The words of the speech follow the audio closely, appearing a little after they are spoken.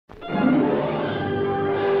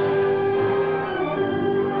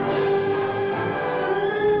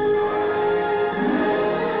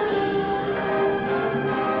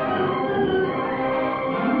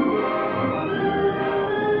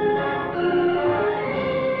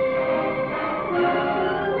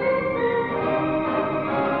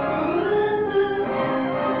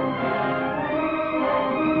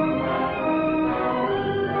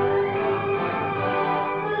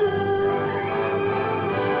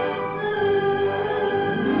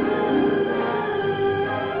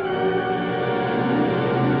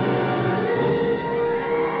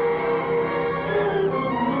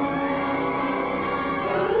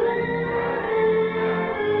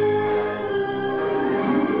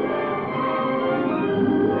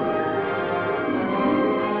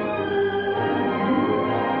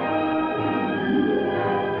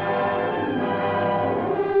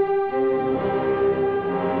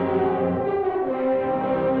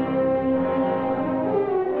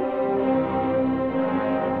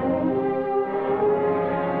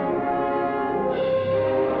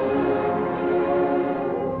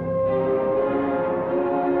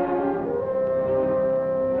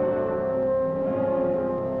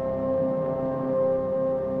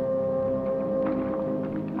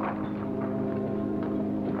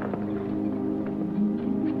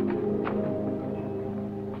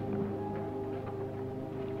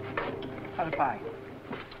Hi.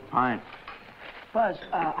 Fine. Buzz,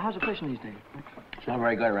 how's the fishing these days? It's not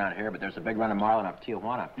very good around here, but there's a big run of marlin up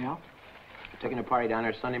Tijuana. Yeah? We're taking a party down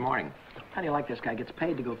there Sunday morning. How do you like this guy? Gets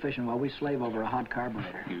paid to go fishing while we slave over a hot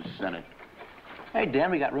carburetor. You said it. Hey,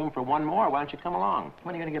 Dan, we got room for one more. Why don't you come along?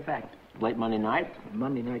 When are you going to get back? Late Monday night.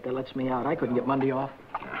 Monday night, that lets me out. I couldn't get Monday off.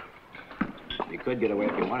 You could get away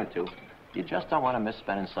if you wanted to. You just don't want to miss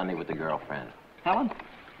spending Sunday with the girlfriend. Helen?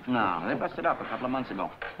 No, they busted up a couple of months ago.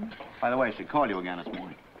 By the way, she called you again this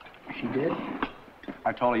morning. She did?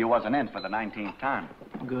 I told her you wasn't in for the 19th time.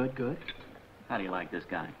 Good, good. How do you like this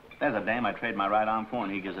guy? There's a dame I trade my right arm for,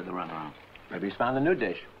 and he gives it the runaround. Maybe he's found a new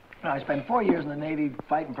dish. No, I spent 4 years in the Navy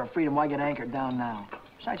fighting for freedom. Why get anchored down now?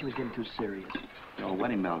 Besides, she was getting too serious. The old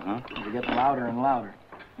wedding bells, huh? It was getting louder and louder.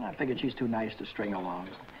 I figured she's too nice to string along.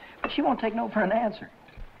 But she won't take no for an answer.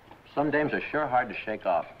 Some dames are sure hard to shake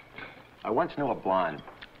off. I once knew a blonde.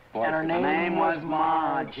 Boy, And her name was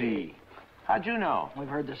Margie. How'd you know? We've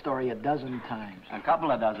heard the story a dozen times. A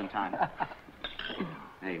couple of dozen times.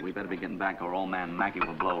 Hey, we better be getting back or old man Mackey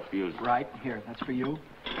will blow a fuse. Right. Here, that's for you.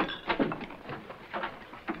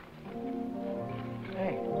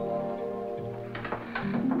 Hey.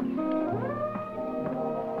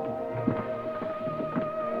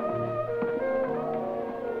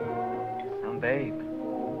 Some babe.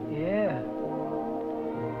 Yeah.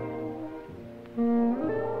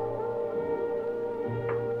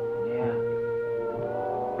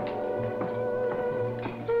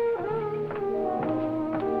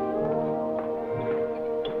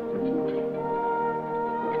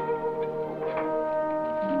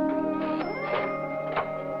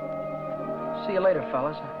 See you later,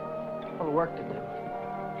 fellas. A little work to do.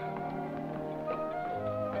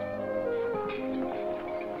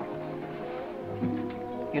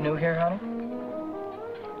 You new here, honey?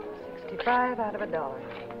 65 out of $1.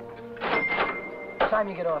 What time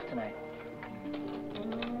you get off tonight?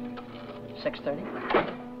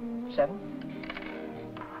 6:30? 7?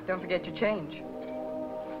 Don't forget your change.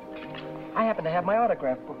 I happen to have my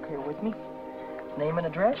autograph book here with me. Name and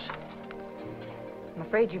address? I'm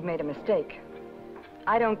afraid you've made a mistake.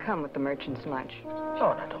 I don't come with the merchant's lunch.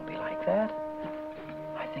 Oh, now, don't be like that.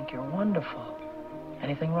 I think you're wonderful.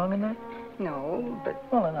 Anything wrong in that? No, but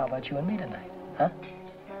Well, then how about you and me tonight, huh?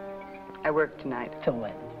 I work tonight. Till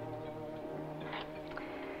when?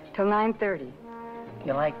 Till 9:30.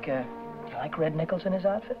 You like Red Nichols in his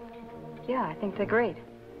outfit? Yeah, I think they're great.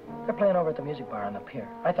 They're playing over at the music bar on the pier.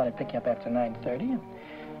 I thought I'd pick you up after 9:30 and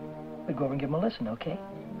we'd go over and give them a listen, okay?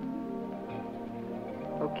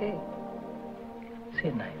 Okay. See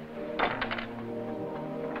you tonight.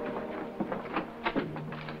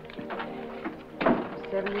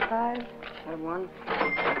 $75 out of 1.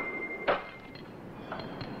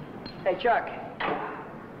 Hey, Chuck.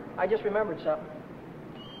 I just remembered something.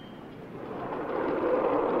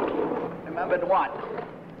 Remembered what?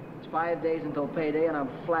 It's 5 days until payday and I'm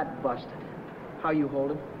flat busted. How you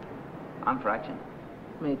holding? I'm fraction.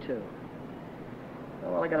 Me too.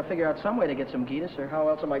 Well, I gotta figure out some way to get some Gitas, or how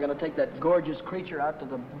else am I gonna take that gorgeous creature out to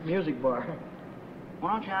the music bar?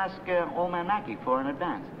 Why don't you ask old man Mackey for an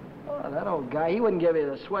advance? Oh, that old guy, he wouldn't give you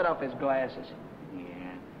the sweat off his glasses. Yeah,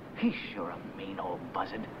 he's sure a mean old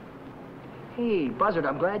buzzard. Hey, Buzzard,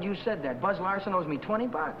 I'm glad you said that. Buzz Larson owes me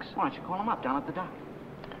 $20. Why don't you call him up down at the dock?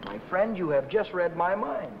 My friend, you have just read my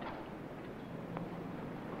mind.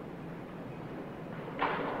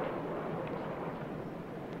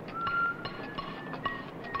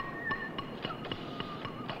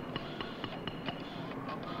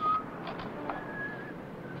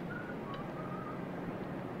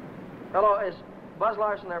 Hello, is Buzz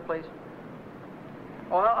Larson there, please?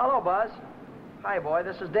 Oh, hello, Buzz. Hi, boy,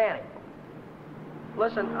 this is Danny.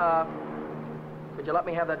 Listen, could you let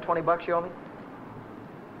me have that $20 you owe me?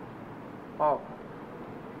 Oh,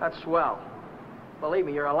 that's swell. Believe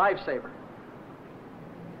me, you're a lifesaver.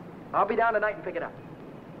 I'll be down tonight and pick it up.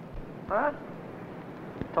 Huh?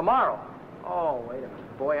 Tomorrow? Oh, wait a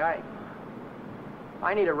minute. Boy,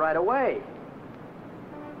 I need it right away.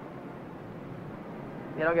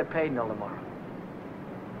 You don't get paid until tomorrow.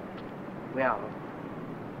 Yeah.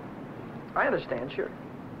 I understand, sure.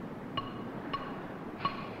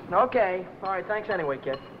 Okay. All right, thanks anyway,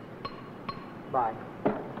 kid. Bye.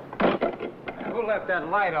 Who left that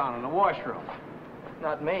light on in the washroom?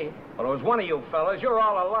 Not me. Well, it was one of you fellas. You're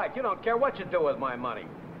all alike. You don't care what you do with my money.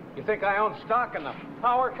 You think I own stock in the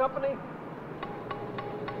power company?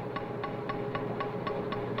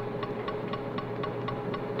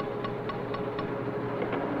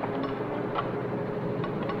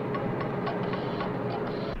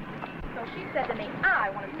 So she said to me, I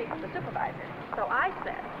want to speak to the supervisor. So I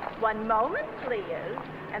said, 1 moment, please.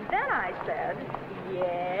 And then I said,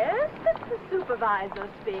 yes, it's the supervisor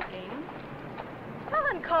speaking.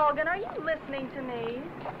 Helen Colgan, are you listening to me?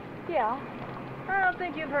 Yeah. I don't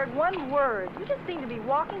think you've heard one word. You just seem to be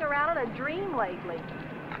walking around in a dream lately.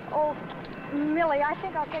 Oh, Millie, I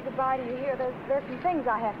think I'll say goodbye to you here. There's some things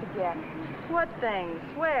I have to get. What things?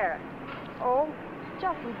 Where? Oh,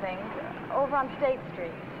 just some things. Over on State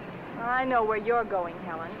Street. I know where you're going,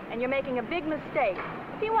 Helen, and you're making a big mistake.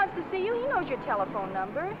 If he wants to see you, he knows your telephone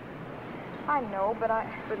number. I know, but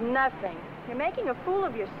But nothing. You're making a fool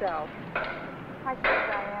of yourself. I suppose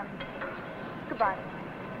I am. Goodbye.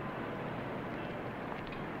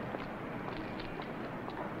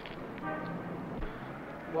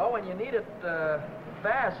 Well, when you need it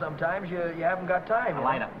fast, sometimes you haven't got time. A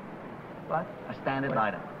lighter. What? A standard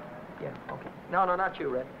lighter. Yeah, okay. No, not you,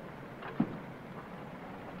 Red.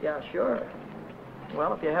 Yeah, sure.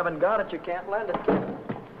 Well, if you haven't got it, you can't lend it.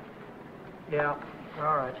 Yeah,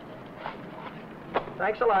 all right.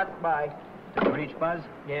 Thanks a lot. Bye. Did you reach Buzz?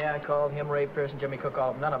 Yeah, I called him, Ray Pierce, and Jimmy Cook.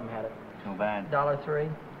 All none of them had it. Too bad. $1.03.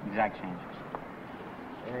 Exact changes.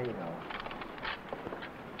 There you go.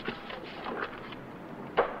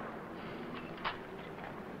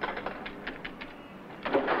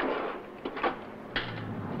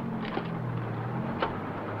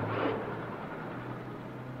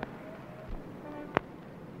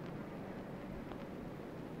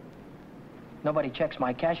 Nobody checks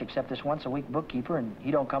my cash except this once-a-week bookkeeper, and he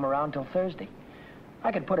don't come around till Thursday.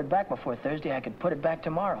 I could put it back before Thursday. I could put it back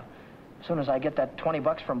tomorrow, as soon as I get that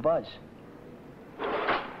 $20 from Buzz.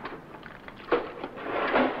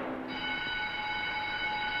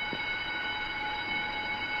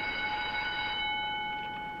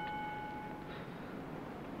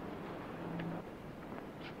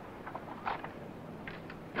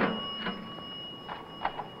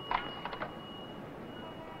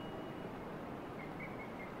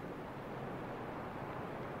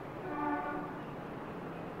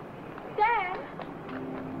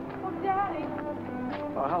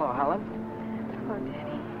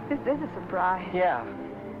 This is a surprise. Yeah.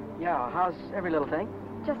 How's every little thing?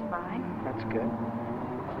 Just fine. That's good.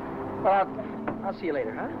 Well, I'll see you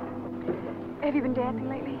later, huh? Have you been dancing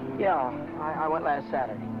lately? Yeah, I went last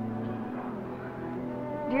Saturday.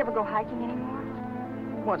 Do you ever go hiking anymore?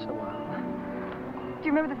 Once in a while. Do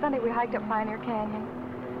you remember the Sunday we hiked up Pioneer Canyon?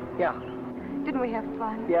 Yeah. Didn't we have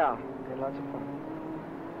fun? Yeah, we had lots of fun.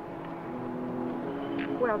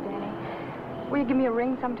 Well, Danny, will you give me a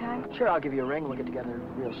ring sometime? Sure, I'll give you a ring. We'll get together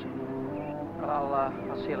real soon. Well,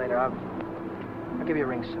 I'll see you later. I'll give you a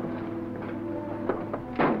ring soon.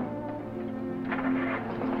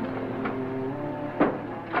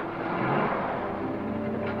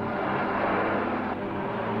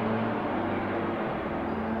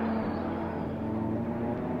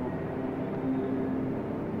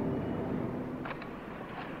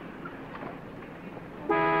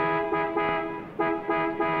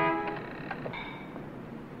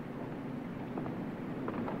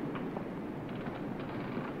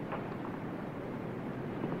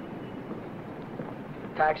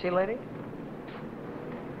 Taxi, lady?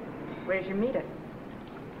 Where's your meter?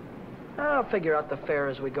 I'll figure out the fare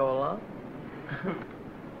as we go along.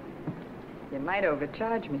 You might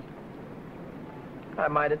overcharge me. I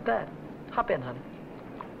might at that. Hop in, honey.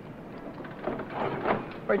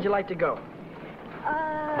 Where'd you like to go?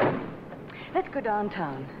 Let's go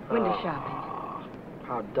downtown. Window shopping.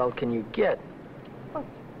 How dull can you get? Well,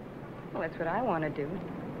 that's what I want to do.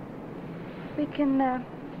 We can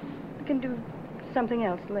do something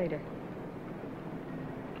else later.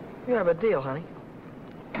 You have a deal, honey.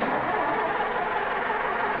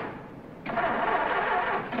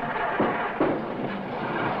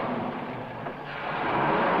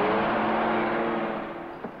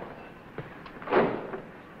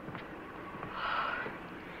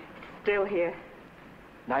 Still here.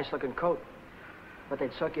 Nice looking coat. But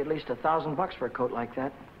they'd suck you at least $1,000 for a coat like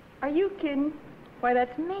that. Are you kidding? Why,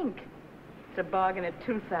 that's mink. It's a bargain at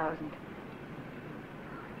 $2,000.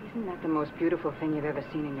 Isn't that the most beautiful thing you've ever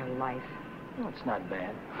seen in your life? Well, it's not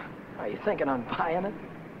bad. Are you thinking on buying it?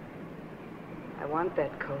 I want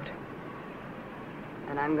that coat.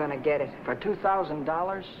 And I'm gonna get it. For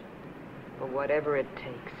 $2,000? For whatever it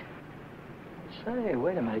takes. Say,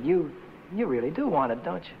 wait a minute. You really do want it,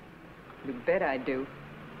 don't you? You bet I do.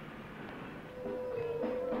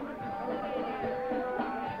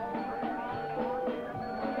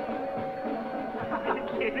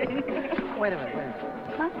 Wait a minute.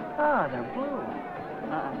 Huh? Ah, they're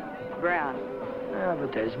blue. Brown. Yeah,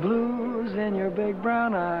 but there's blues in your big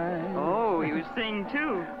brown eyes. Oh, you sing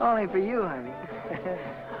too. Only for you, honey.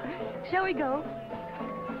 Shall we go?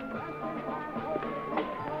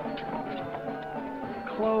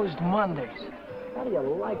 closed Mondays. How do you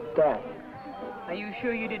like that? Are you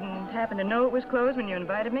sure you didn't happen to know it was closed when you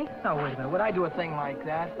invited me? No, wait a minute. Would I do a thing like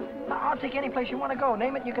that? I'll take any place you want to go.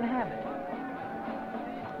 Name it and you can have it.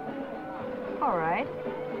 All right.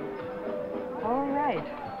 All right.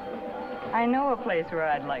 I know a place where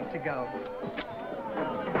I'd like to go.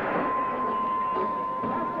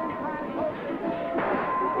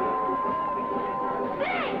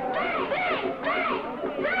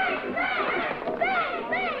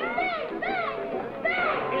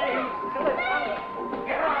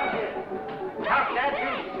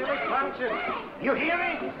 You hear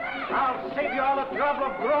me? I'll save you all the trouble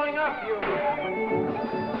of growing up, you...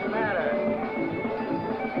 What's the matter?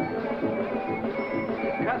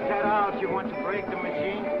 Cut that out. You want to break the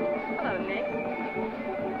machine? Hello, Nick.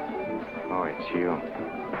 Oh, it's you.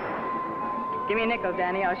 Give me a nickel,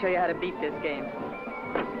 Danny. I'll show you how to beat this game.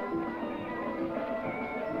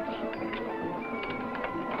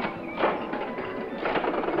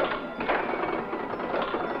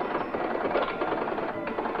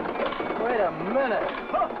 Wait a minute.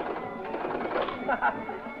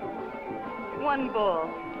 One bull.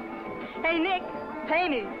 Hey, Nick, pay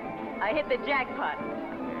me. I hit the jackpot.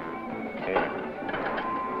 Hey.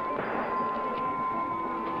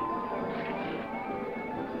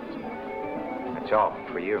 That's all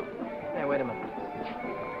for you. Hey, wait a minute.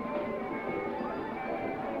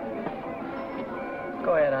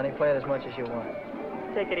 Go ahead, honey. Play it as much as you want.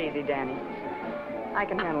 Take it easy, Danny. I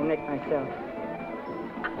can handle Nick myself.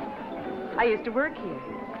 I used to work here.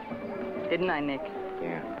 Didn't I, Nick?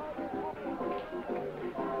 Yeah.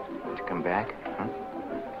 To come back, huh?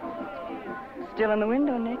 Still in the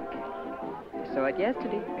window, Nick. I saw it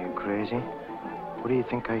yesterday. Are you crazy? What do you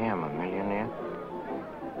think I am, a millionaire?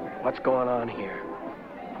 What's going on here?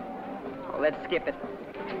 Oh, let's skip it.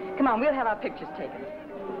 Come on, we'll have our pictures taken.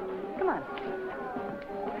 Come on.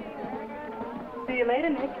 See you later,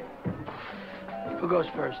 Nick. Who goes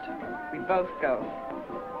first? We both go.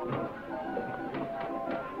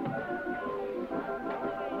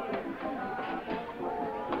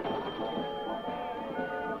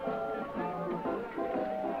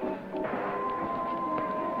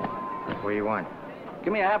 What do you want?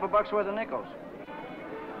 Give me a half a buck's worth of nickels.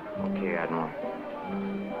 Okay, Admiral.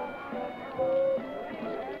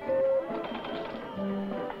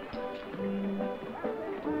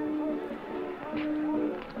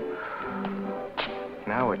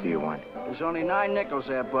 Now what do you want? There's only 9 nickels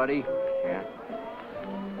there, buddy. Yeah?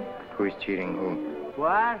 Who's cheating who?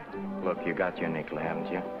 What? Look, you got your nickel, haven't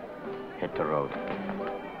you? Hit the road.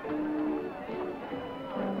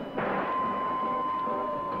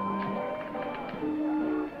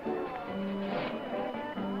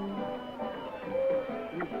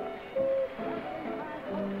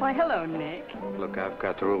 Why, hello, Nick. Look, I've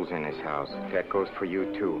got rules in this house. That goes for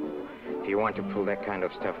you, too. If you want to pull that kind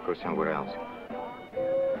of stuff, go somewhere else.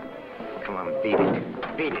 Come on, beat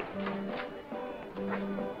it. Beat it.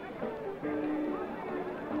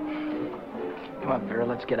 Come on, Vera,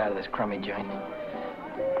 let's get out of this crummy joint.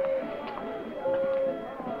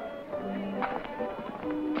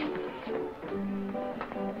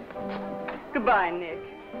 Goodbye, Nick.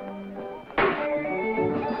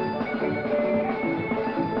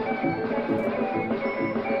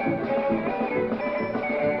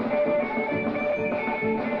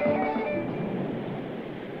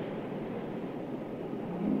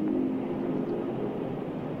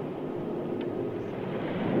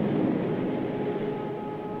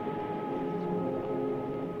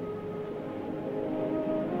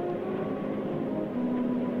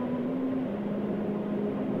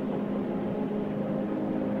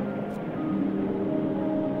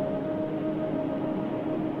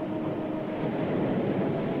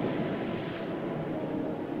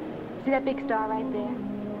 See that big star right there?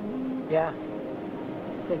 Yeah?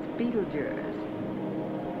 It's Beetlejuice.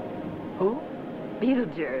 Who?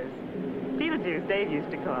 Beetlejuice. Beetlejuice, Dave used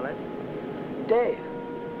to call it. Dave.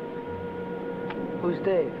 Who's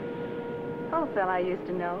Dave? Oh, fella I used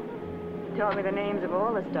to know. He taught me the names of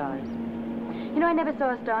all the stars. You know, I never saw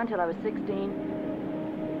a star until I was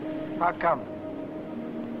 16. How come?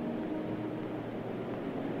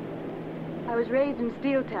 I was raised in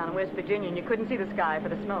Steeltown in West Virginia, and you couldn't see the sky for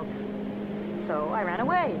the smoke. So I ran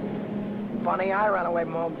away. Funny, I ran away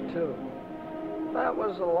from home, too. That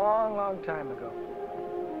was a long, long time ago.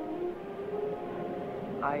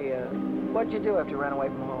 What'd you do after you ran away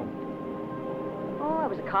from home? Oh, I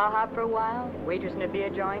was a car hop for a while, waitress in a beer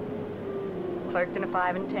joint, clerked in a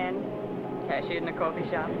 5 and 10, cashiered in a coffee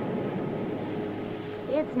shop.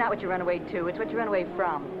 It's not what you run away to, it's what you run away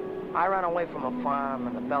from. I ran away from a farm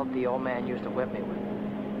and the belt the old man used to whip me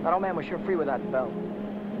with. That old man was sure free with that belt.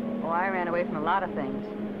 Oh, I ran away from a lot of things.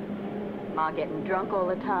 Ma getting drunk all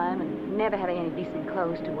the time and never having any decent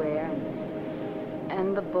clothes to wear.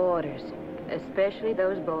 And the boarders, especially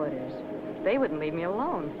those boarders. They wouldn't leave me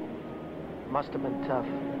alone. Must have been tough.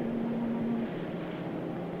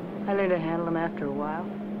 I learned to handle them after a while.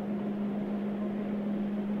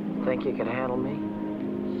 Think you could handle me?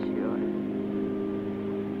 Sure.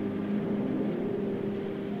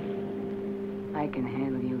 I can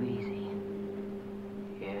handle you easy.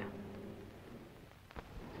 Yeah.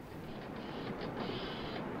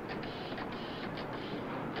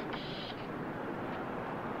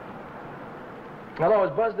 Hello,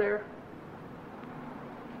 is Buzz there?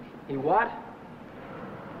 He what?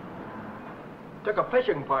 Took a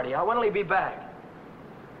fishing party. When will he be back?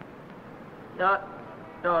 No,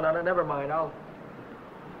 never mind. All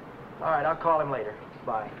right, I'll call him later.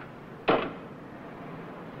 Bye.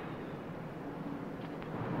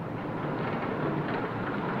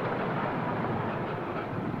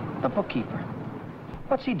 The bookkeeper.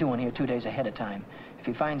 What's he doing here 2 days ahead of time? If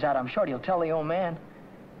he finds out I'm short, he'll tell the old man.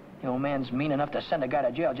 The old man's mean enough to send a guy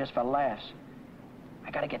to jail just for laughs. I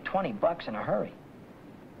gotta get $20 in a hurry.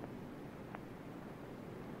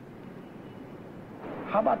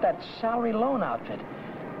 How about that salary loan outfit?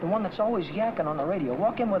 The one that's always yakking on the radio.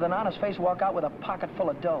 Walk in with an honest face, walk out with a pocket full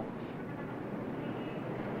of dough.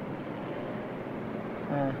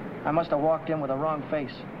 I must have walked in with the wrong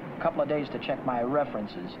face. A couple of days to check my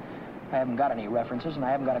references. I haven't got any references, and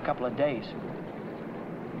I haven't got a couple of days.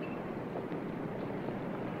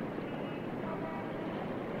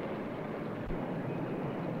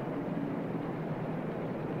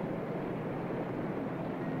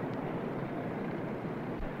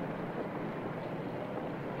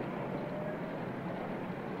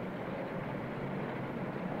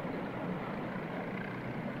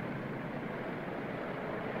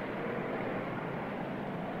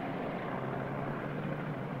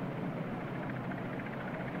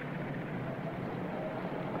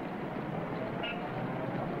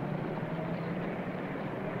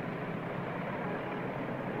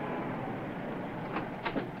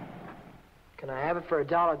 Can I have it for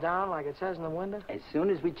 $1 down, like it says in the window? As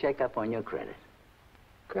soon as we check up on your credit.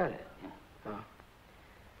 Credit? Oh.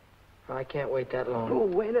 Well, I can't wait that long. Oh,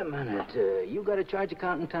 wait a minute. You got a charge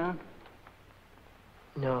account in town?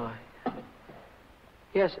 No,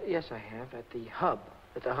 Yes, I have. At the hub.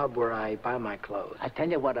 At the hub where I buy my clothes. I tell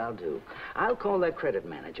you what I'll do. I'll call that credit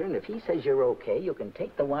manager, and if he says you're okay, you can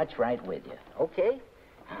take the watch right with you. Okay?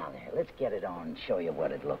 Now, there, let's get it on and show you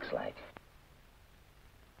what it looks like.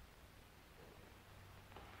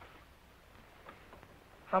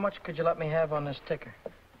 How much could you let me have on this ticker?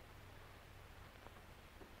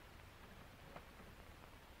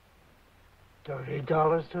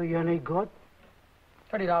 $30 do you any good?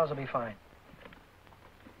 $30 will be fine.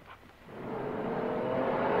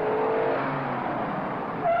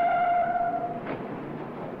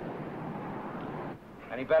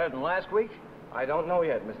 Any better than last week? I don't know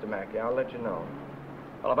yet, Mr. Mackey. I'll let you know.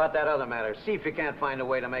 Well, about that other matter, see if you can't find a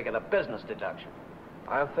way to make it a business deduction.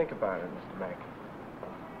 I'll think about it, Mr. Mackey.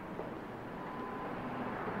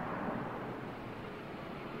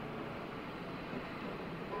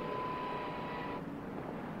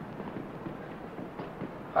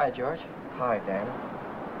 Hi, George. Hi, Dan.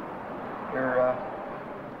 You're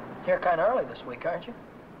here kind of early this week, aren't you?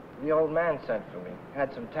 The old man sent for me.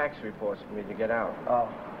 Had some tax reports for me to get out. Oh.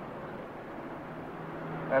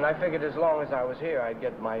 And I figured as long as I was here, I'd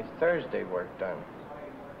get my Thursday work done.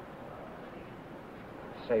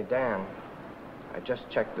 Say, Dan, I just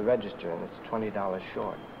checked the register, and it's $20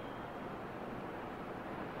 short.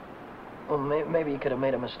 Well, maybe you could have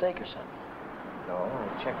made a mistake or something. No,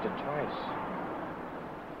 I checked it twice.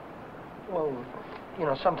 Well, you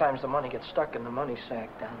know, sometimes the money gets stuck in the money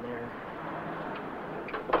sack down there.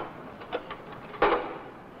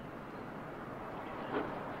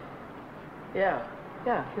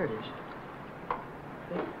 Yeah, here it is.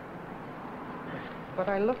 See? But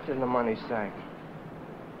I looked in the money sack.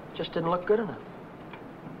 Just didn't look good enough.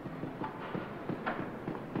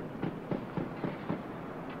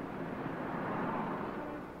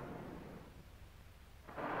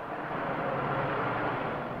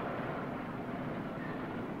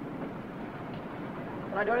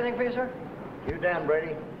 Can I do anything for you, sir? You Dan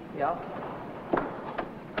Brady? Yeah.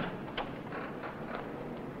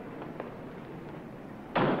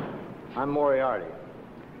 I'm Moriarty,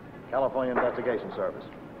 California Investigation Service.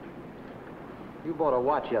 You bought a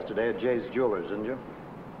watch yesterday at Jay's Jewelers, didn't you?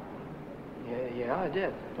 Yeah, I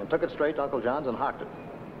did. And took it straight to Uncle John's and hocked it.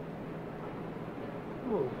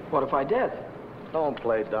 Well, what if I did? Don't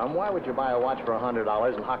play dumb. Why would you buy a watch for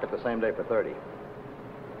 $100 and hock it the same day for $30?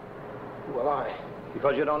 Well,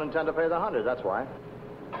 Because you don't intend to pay the 100, that's why.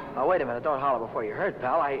 Now, wait a minute. Don't holler before you hurt,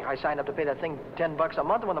 pal. I signed up to pay that thing $10 a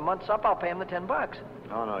month, and when the month's up, I'll pay him the $10.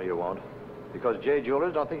 Oh, no, you won't. Because J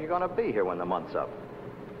Jewelers don't think you're going to be here when the month's up.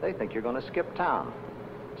 They think you're going to skip town.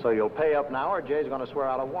 So you'll pay up now, or Jay's going to swear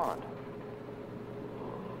out a warrant.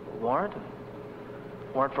 Warrant?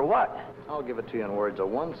 Warrant for what? I'll give it to you in words of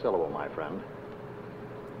one syllable, my friend.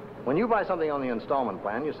 When you buy something on the installment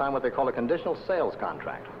plan, you sign what they call a conditional sales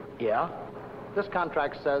contract. Yeah? This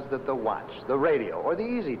contract says that the watch, the radio, or the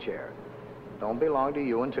easy chair don't belong to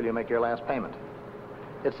you until you make your last payment.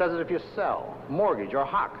 It says that if you sell, mortgage, or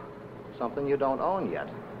hock something you don't own yet,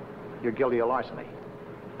 you're guilty of larceny.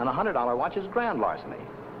 And a $100 watch is grand larceny.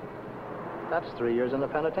 That's 3 years in the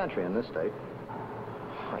penitentiary in this state.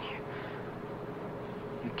 Oh,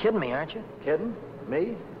 you're kidding me, aren't you? Kidding?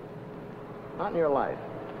 Me? Not in your life.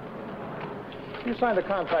 You signed a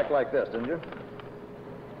contract like this, didn't you?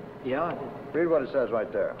 Yeah, I did. Read what it says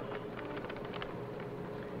right there.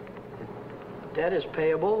 Debt is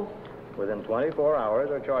payable. Within 24 hours,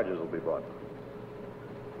 or charges will be brought.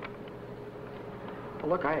 Well,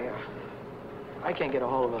 look, I can't get a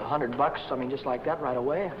hold of $100, I mean, just like that right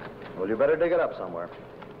away. Well, you better dig it up somewhere.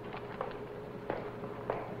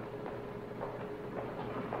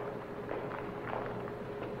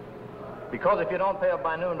 Because if you don't pay up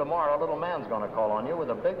by noon tomorrow, a little man's going to call on you with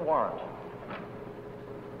a big warrant.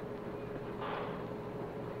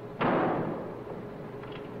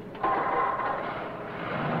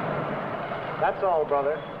 That's all,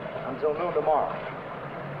 brother. Until noon tomorrow.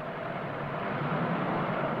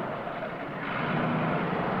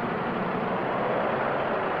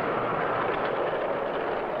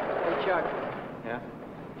 Hey, Chuck, Yeah?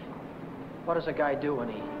 what does a guy do when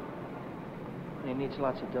he needs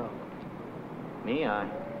lots of dough? Me? I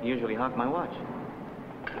usually hock my watch.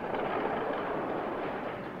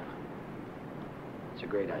 It's a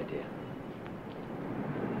great idea.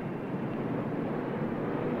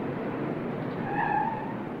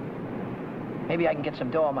 Maybe I can get some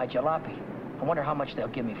dough on my jalopy. I wonder how much they'll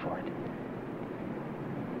give me for it.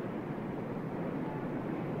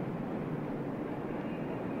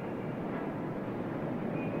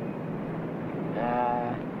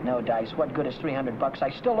 No dice. What good is $300? I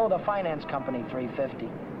still owe the finance company $350.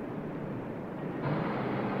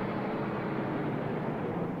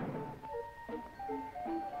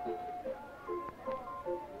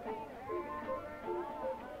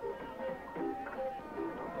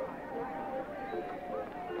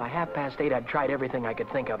 By 8:30, I'd tried everything I could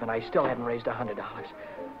think of, and I still hadn't raised $100.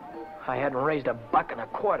 I hadn't raised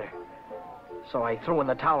 $1.25. So I threw in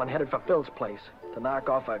the towel and headed for Phil's place to knock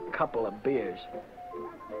off a couple of beers.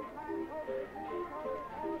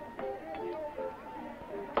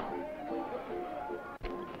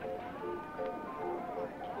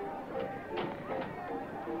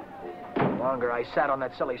 The longer I sat on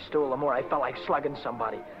that silly stool, the more I felt like slugging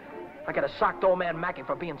somebody. I could have socked old man Mackey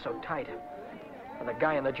for being so tight. Or the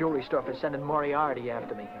guy in the jewelry store for sending Moriarty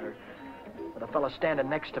after me. Or the fellow standing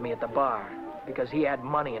next to me at the bar because he had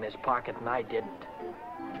money in his pocket and I didn't.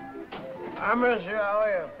 I miss you. How are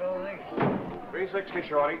you, Philly? 360,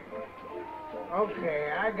 Shorty.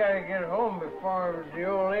 Okay, I gotta get home before the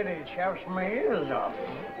old lady chops my ears off.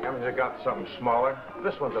 Haven't you got something smaller?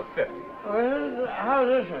 This one's a 50. Well, how's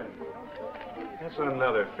this one? That's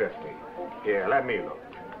another 50. Here, let me look.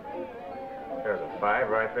 There's a 5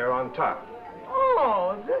 right there on top.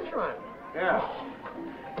 Oh, this one. Yeah.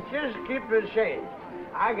 Just keep the change.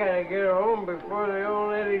 I gotta get home before the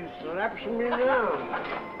old lady slaps me down.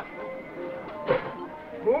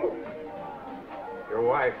 Who? Your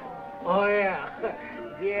wife. Oh, yeah.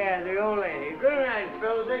 Yeah, the old lady. Good night,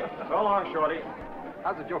 Philly. So long, Shorty.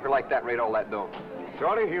 How's a joker like that rate all that dough?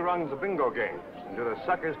 Shorty, he runs the bingo games. And do the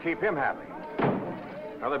suckers keep him happy?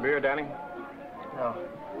 Another beer, Danny? No.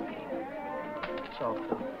 So,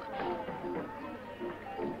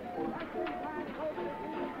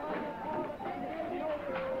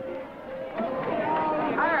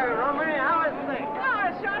 Hi, Romany. How is things?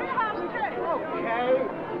 Hi, Shorty. How's it? Okay.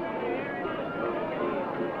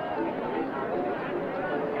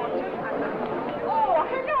 Oh,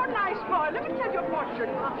 hello, nice boy. Let me tell you a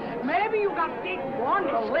fortune. Maybe you got big one.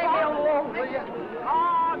 Leave me alone, will you?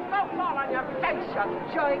 Oh, don't fall on your face, you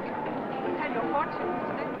jerk. Tell you a fortune,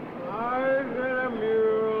 isn't it? I've got a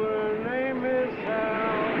mule. Her name is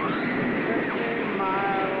Sal. 50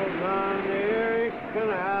 miles on the Erie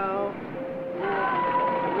Canal.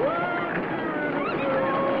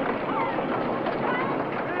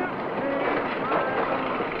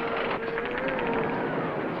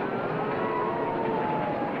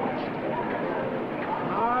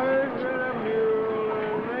 I've got a mule.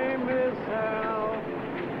 Her name is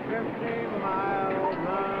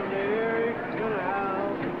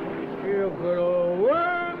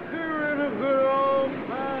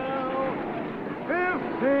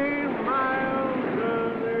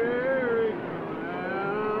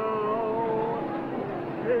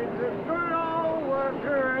good old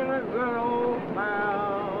worker and a good old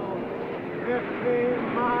pal. 50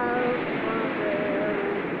 miles from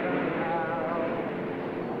Erie Canal.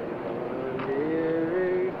 On the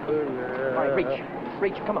Erie Canal. All right,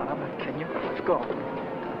 reach, come on, I'm not kidding you. Let's go.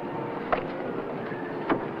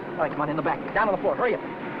 All right, come on, in the back, down on the floor, hurry up.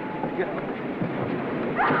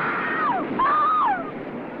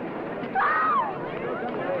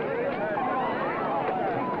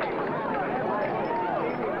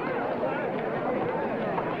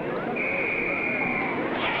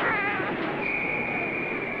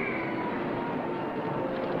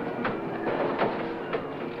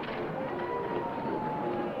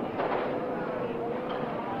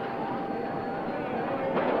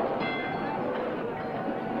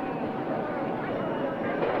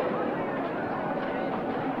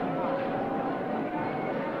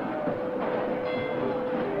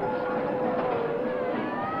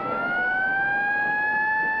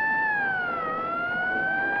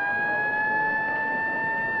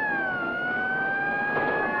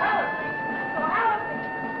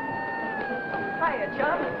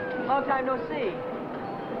 Long time no see.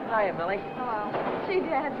 Hiya, Millie. Hello. Gee,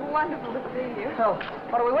 Dad, it's wonderful to see you. Oh,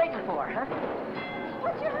 what are we waiting for, huh?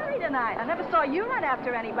 What's your hurry tonight? I never saw you run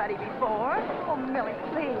after anybody before. Oh, Millie,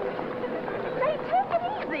 please. Say, take it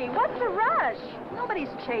easy. What's the rush? Nobody's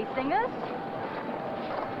chasing us.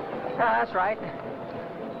 Ah, that's right.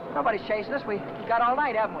 Nobody's chasing us. We've got all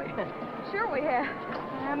night, haven't we? Sure we have.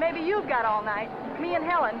 Maybe you've got all night. Me and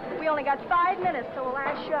Helen, we only got 5 minutes till the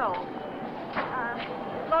last show.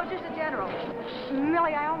 Loger's the General.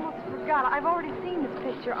 Millie, I almost forgot. I've already seen this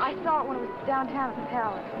picture. I saw it when it was downtown at the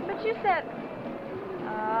Palace. But you said...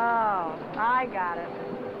 Oh, I got it.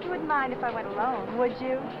 You wouldn't mind if I went alone, would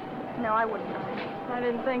you? No, I wouldn't mind. I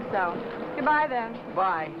didn't think so. Goodbye, then.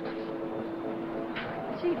 Bye.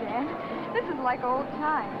 Gee, Dan, this is like old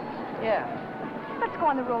times. Yeah. Let's go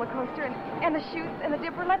on the roller coaster and the chutes and the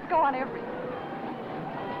dipper. Let's go on everything.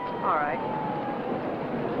 All right.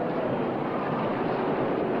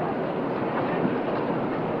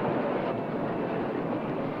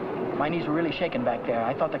 My knees were really shaking back there.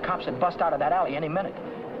 I thought the cops had bust out of that alley any minute.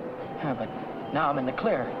 But now I'm in the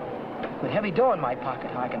clear. With heavy dough in my pocket,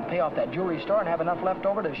 I can pay off that jewelry store and have enough left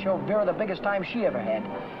over to show Vera the biggest time she ever had.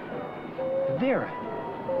 Vera.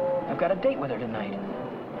 I've got a date with her tonight.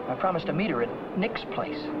 I promised to meet her at Nick's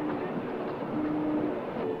place.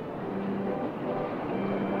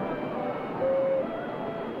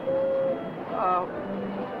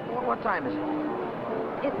 What time is it?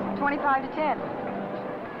 It's 25 to 10.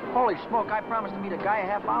 Holy smoke, I promised to meet a guy a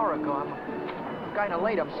half hour ago. I'm kind of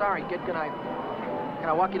late. I'm sorry, kid. Can I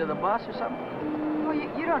walk you to the bus or something? Well,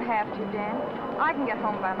 you don't have to, Dan. I can get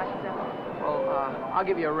home by myself. Well, I'll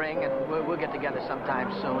give you a ring, and we'll get together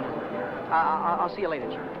sometime soon. I'll see you later,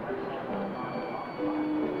 Jim.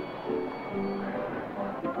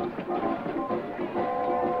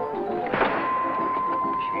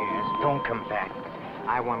 Cheers. Don't come back.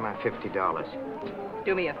 I want my $50.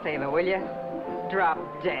 Do me a favor, will you? Drop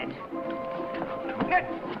dead.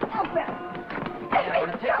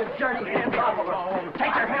 Take your dirty hands off of her.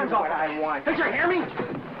 Take your hands off. I want. Did you hear me?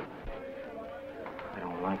 I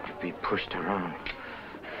don't like to be pushed around.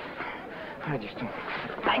 I just don't...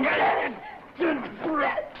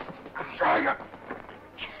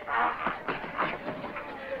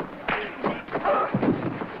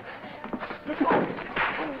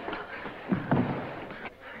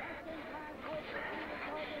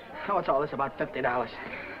 What's all this about $50?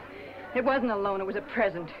 It wasn't a loan, it was a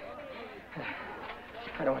present.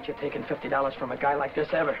 I don't want you taking $50 from a guy like this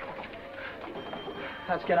ever.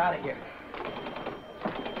 Let's get out of here.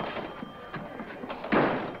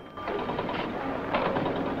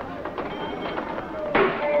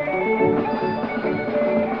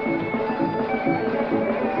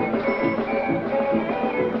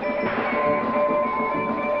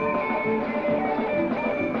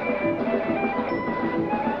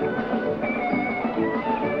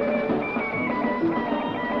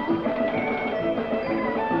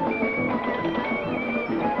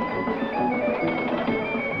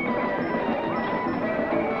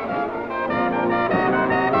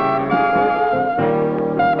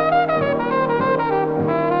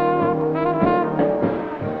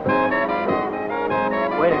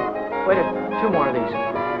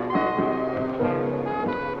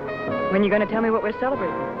 When are you going to tell me what we're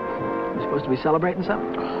celebrating? We're supposed to be celebrating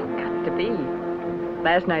something? Oh, got to be.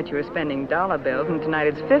 Last night you were spending dollar bills, and tonight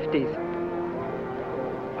it's 50s.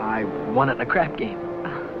 I won it in a crap game.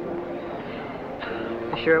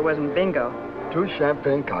 You sure it wasn't bingo? 2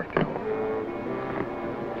 champagne cocktails.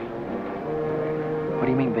 What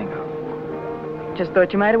do you mean, bingo? Just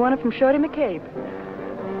thought you might have won it from Shorty McCabe.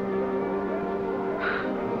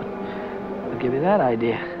 Who'll give you that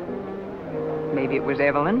idea? Maybe it was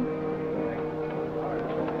Evelyn.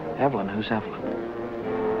 Evelyn? Who's Evelyn?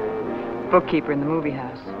 Bookkeeper in the movie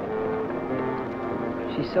house.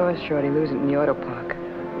 She saw Shorty lose it in the auto park.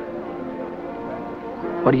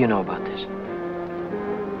 What do you know about this?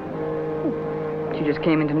 She just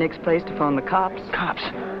came into Nick's place to phone the cops. Cops?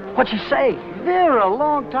 What'd you say? Vera,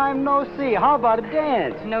 long time no see. How about a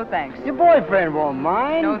dance? No thanks. Your boyfriend won't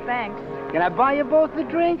mind. No thanks. Can I buy you both a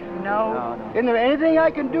drink? No. Isn't there anything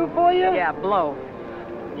I can do for you? Yeah, blow.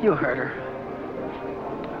 You heard her.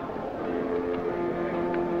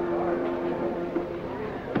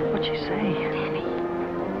 What'd she say? Danny.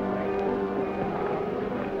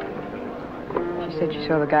 She said she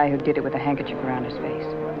saw the guy who did it with a handkerchief around his face.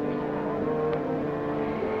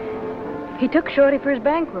 He took Shorty for his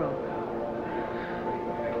bankroll.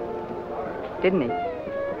 Didn't he?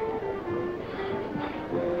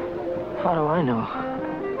 How do I know?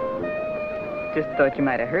 Just thought you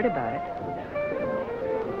might have heard about it.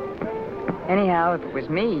 Anyhow, if it was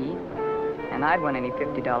me, and I'd won any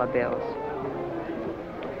 $50 bills,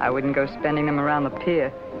 I wouldn't go spending them around the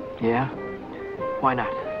pier. Yeah? Why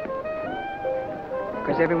not?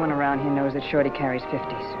 Because everyone around here knows that Shorty carries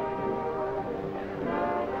 50s.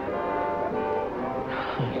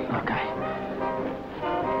 Look,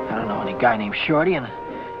 I don't know any guy named Shorty, and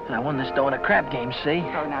I won this dough in a crap game, see?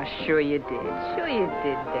 Oh, now, sure you did. Sure you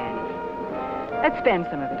did, Danny. Let's spend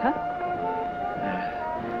some of it, huh?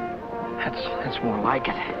 That's more like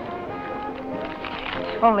it.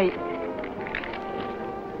 Only,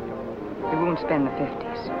 we won't spend the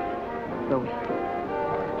 50s, will we?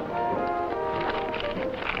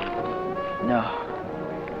 No.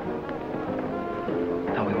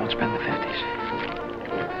 No, we won't spend the 50s.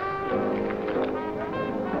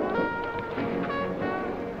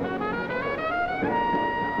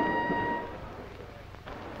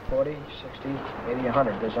 $40, $60, $80,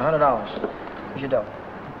 $100. There's $100. Here's your dough.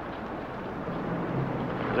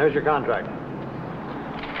 There's your contract.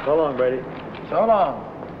 So long, Brady. So long.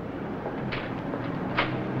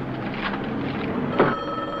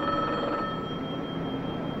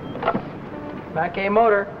 Back A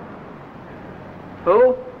Motor.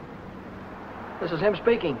 Who? This is him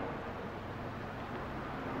speaking.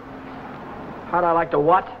 How'd I like to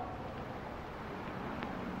what?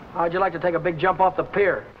 How'd you like to take a big jump off the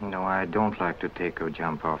pier? No, I don't like to take a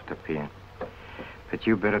jump off the pier. But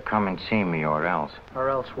you better come and see me, or else. Or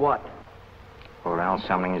else what? Or else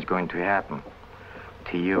something is going to happen.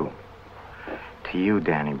 To you. To you,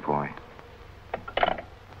 Danny boy.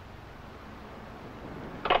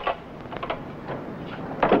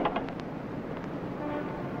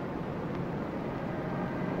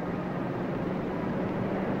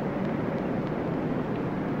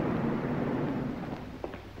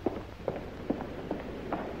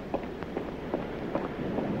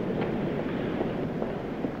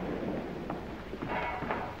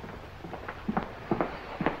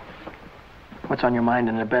 What's on your mind,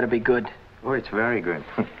 and it better be good. Oh, it's very good.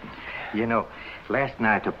 You know, last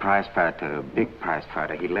night a prize fighter, a big prize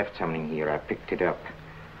fighter, he left something here. I picked it up.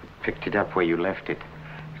 Picked it up where you left it.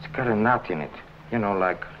 It's got a knot in it. You know,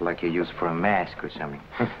 like you use for a mask or something.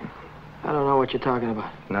 I don't know what you're talking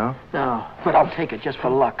about. No? No, but I'll take it just for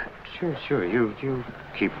luck. Sure. You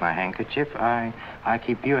keep my handkerchief. I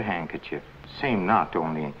keep your handkerchief. Same knot,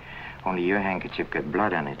 only your handkerchief got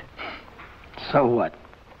blood on it. So what?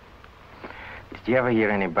 Did you ever hear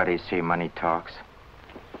anybody say money talks?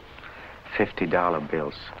 $50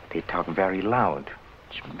 bills. They talk very loud.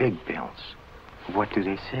 It's big bills. What do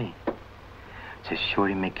they say? It says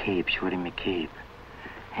Shorty McCabe, Shorty McCabe.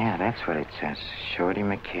 Yeah, that's what it says. Shorty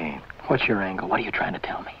McCabe. What's your angle? What are you trying to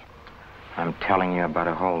tell me? I'm telling you about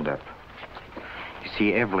a holdup. You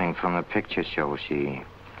see, Evelyn from the picture show, she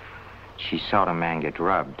saw the man get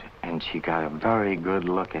robbed, and she got a very good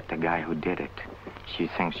look at the guy who did it. She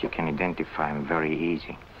thinks you can identify him very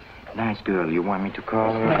easy. Nice girl. You want me to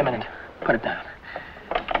call her? Wait a minute. Put it down.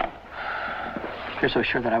 If you're so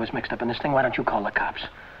sure that I was mixed up in this thing, why don't you call the cops?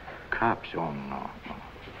 Cops? Oh, no.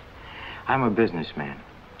 I'm a businessman.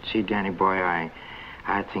 See, Danny boy, I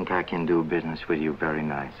think I can do business with you very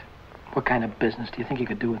nice. What kind of business do you think you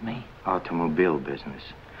could do with me? Automobile business.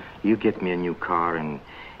 You get me a new car, and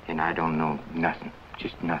I don't know nothing.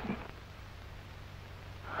 Just nothing.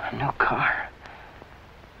 A new car?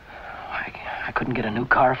 I couldn't get a new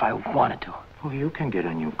car if I wanted to. Oh, you can get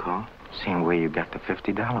a new car. Same way you got the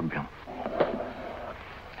 $50 bill.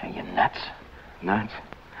 Are you nuts? Nuts?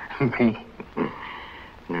 Me?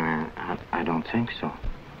 No, I don't think so.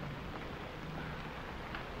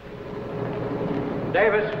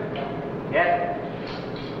 Davis, Yes?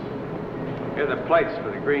 here are the plates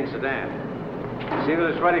for the green sedan. See that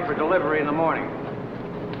it's ready for delivery in the morning.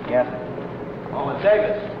 Yes. Oh, and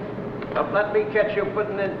Davis, don't let me catch you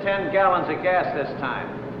putting in 10 gallons of gas this time.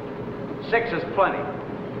 6 is plenty.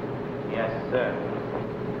 Yes, sir.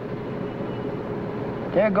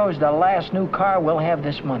 There goes the last new car we'll have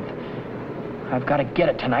this month. I've got to get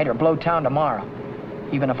it tonight or blow town tomorrow.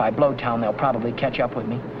 Even if I blow town, they'll probably catch up with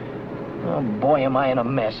me. Oh, boy, am I in a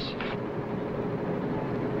mess.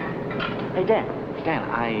 Hey, Dan,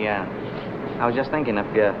 I was just thinking if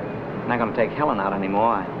you're not going to take Helen out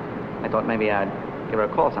anymore, I thought maybe I'd give her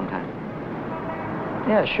a call sometime.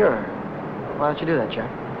 Yeah, sure. Why don't you do that, Jack?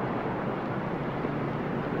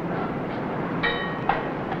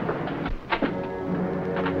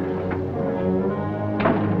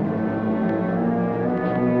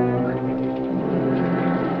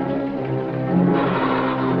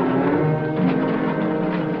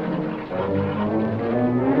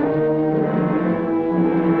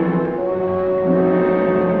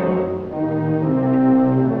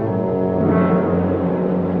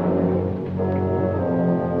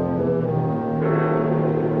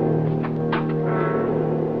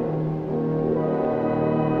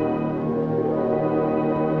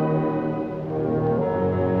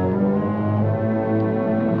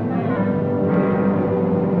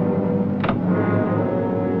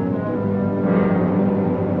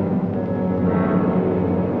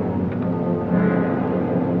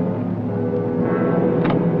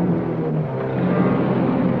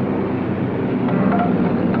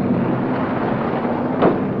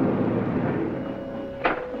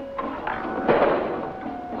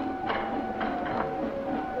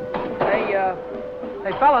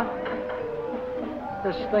 Hey, fella.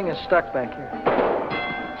 This thing is stuck back here.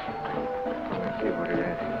 Let's see what it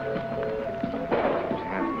is. What's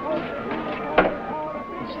happening?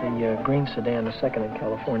 It's the green sedan, the second in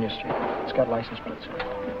California Street. It's got license plates.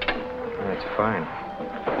 That's fine.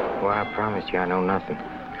 Well, I promise you I know nothing.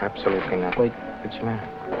 Absolutely nothing. Wait. What's the matter?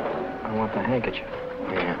 I want the handkerchief.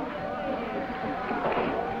 Yeah.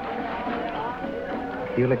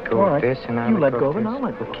 You let go All of right. this and I'll You let go of of it this. and I'll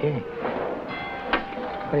let go of it. Okay.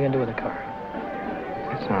 What are you going to do with the car?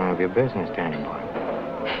 That's none of your business, Danny boy.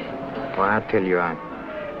 Well, I'll tell you, I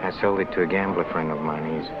sold it to a gambler friend of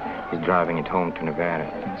mine. He's driving it home to Nevada.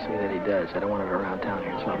 I'll see that he does. I don't want it around town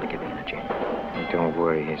here, so I'll give you energy. And don't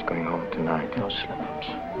worry, he's going home tonight. No slip-ups.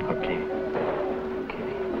 Okay.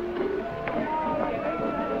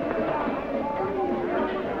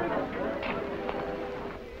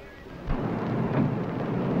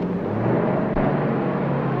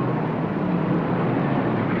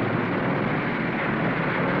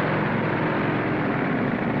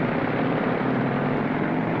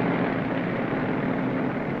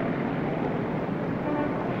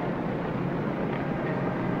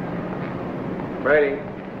 Brady.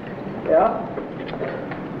 Yeah?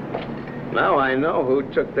 Now I know who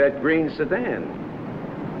took that green sedan.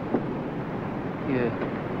 You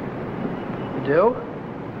do?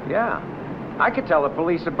 Yeah. I could tell the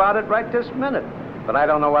police about it right this minute. But I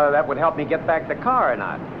don't know whether that would help me get back the car or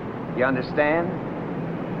not. You understand?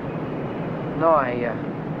 No, I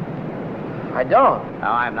don't.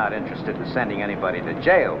 Now, I'm not interested in sending anybody to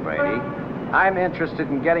jail, Brady. I'm interested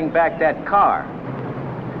in getting back that car.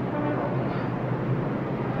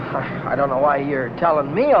 I don't know why you're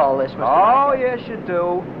telling me all this, Mr. Oh, yes, you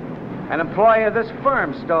do. An employee of this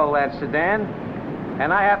firm stole that sedan,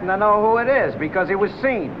 and I happen to know who it is because he was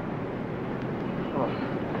seen.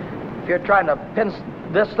 Oh. If you're trying to pin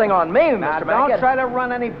this thing on me, Now, Mr. don't Mackett. try to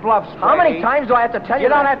run any bluffs, Brady. How many times do I have to tell you You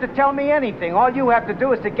don't that? have to tell me anything. All you have to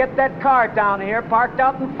do is to get that car down here, parked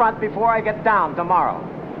out in front before I get down tomorrow.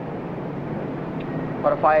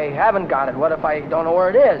 What if I haven't got it? What if I don't know where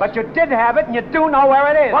it is? But you did have it, and you do know where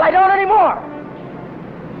it is. Well, I don't anymore!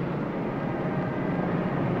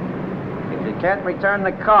 If you can't return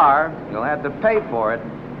the car, you'll have to pay for it.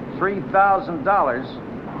 $3,000.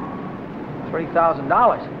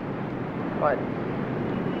 $3,000? What?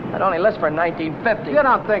 That only lists for $19.50. You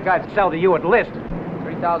don't think I'd sell to you at list?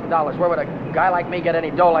 $3,000. Where would a guy like me get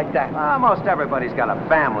any dough like that? Well, most everybody's got a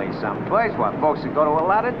family someplace. Well, folks would go to a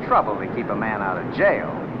lot of trouble to keep a man out of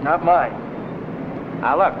jail. Not mine.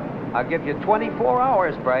 Now, look, I'll give you 24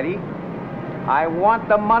 hours, Brady. I want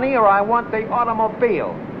the money or I want the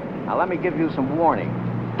automobile. Now, let me give you some warning.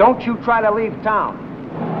 Don't you try to leave town.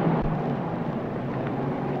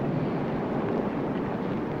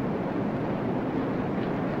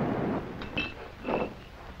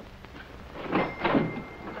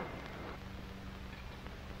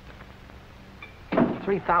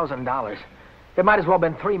 $3,000. It might as well have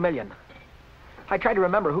been $3 million. I tried to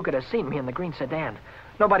remember who could have seen me in the green sedan.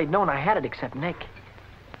 Nobody'd known I had it except Nick.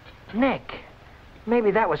 Nick.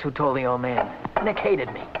 Maybe that was who told the old man. Nick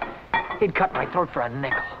hated me. He'd cut my throat for a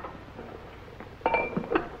nickel.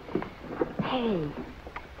 Hey,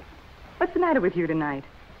 what's the matter with you tonight?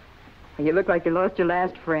 You look like you lost your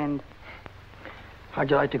last friend. How'd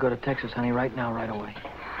you like to go to Texas, honey, right now, right away?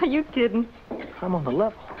 Are you kidding? I'm on the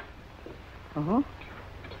level. Uh-huh.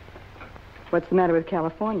 What's the matter with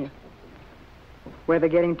California? Weather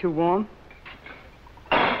getting too warm?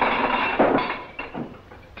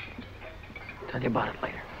 Tell you about it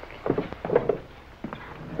later.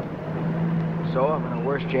 So I'm in a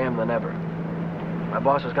worse jam than ever. My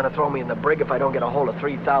boss is going to throw me in the brig if I don't get a hold of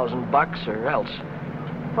 $3,000 or else.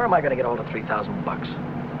 Where am I going to get a hold of $3,000?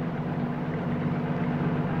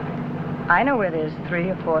 I know where there's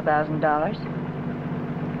 $3,000 or $4,000.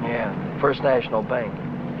 Yeah, First National Bank.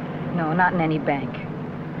 No, not in any bank.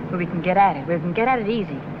 We can get at it. We can get at it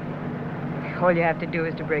easy. All you have to do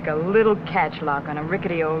is to break a little catch lock on a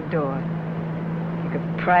rickety old door. You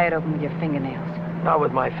could pry it open with your fingernails. Not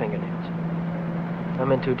with my fingernails.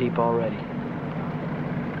 I'm in too deep already.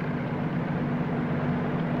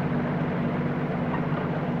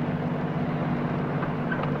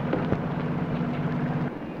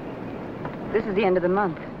 This is the end of the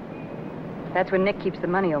month. That's when Nick keeps the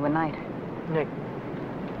money overnight. Nick?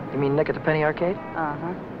 You mean Nick at the Penny Arcade?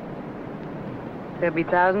 Uh-huh. There'll be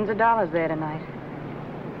thousands of dollars there tonight.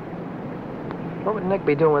 What would Nick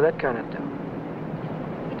be doing with that kind of dough?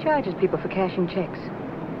 He charges people for cashing checks.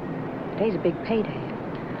 Today's a big payday.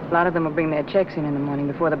 A lot of them will bring their checks in the morning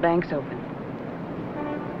before the bank's open.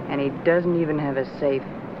 And he doesn't even have a safe.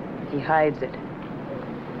 He hides it.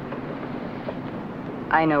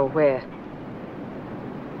 I know where.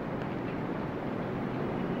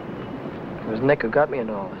 It was Nick who got me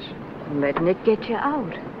into all this. Let Nick get you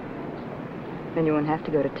out. Then you won't have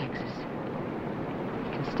to go to Texas.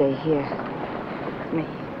 You can stay here with me.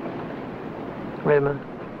 Wait a minute.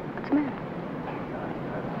 What's the matter?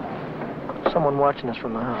 Someone watching us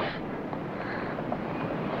from the house.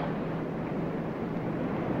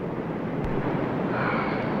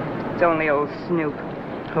 It's only old Snoop.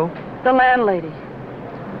 Who? The landlady.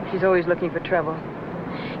 She's always looking for trouble.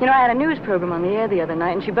 You know, I had a news program on the air the other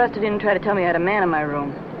night, and she busted in and tried to tell me I had a man in my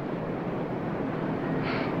room.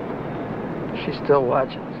 She's still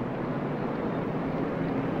watching us.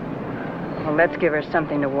 Well, let's give her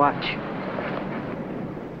something to watch.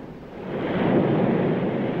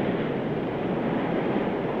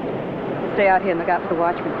 Stay out here and look out for the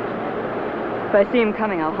watchman. If I see him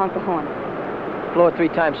coming, I'll honk the horn. Blow it 3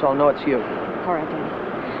 times so I'll know it's you. All right, Danny.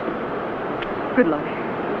 Good luck.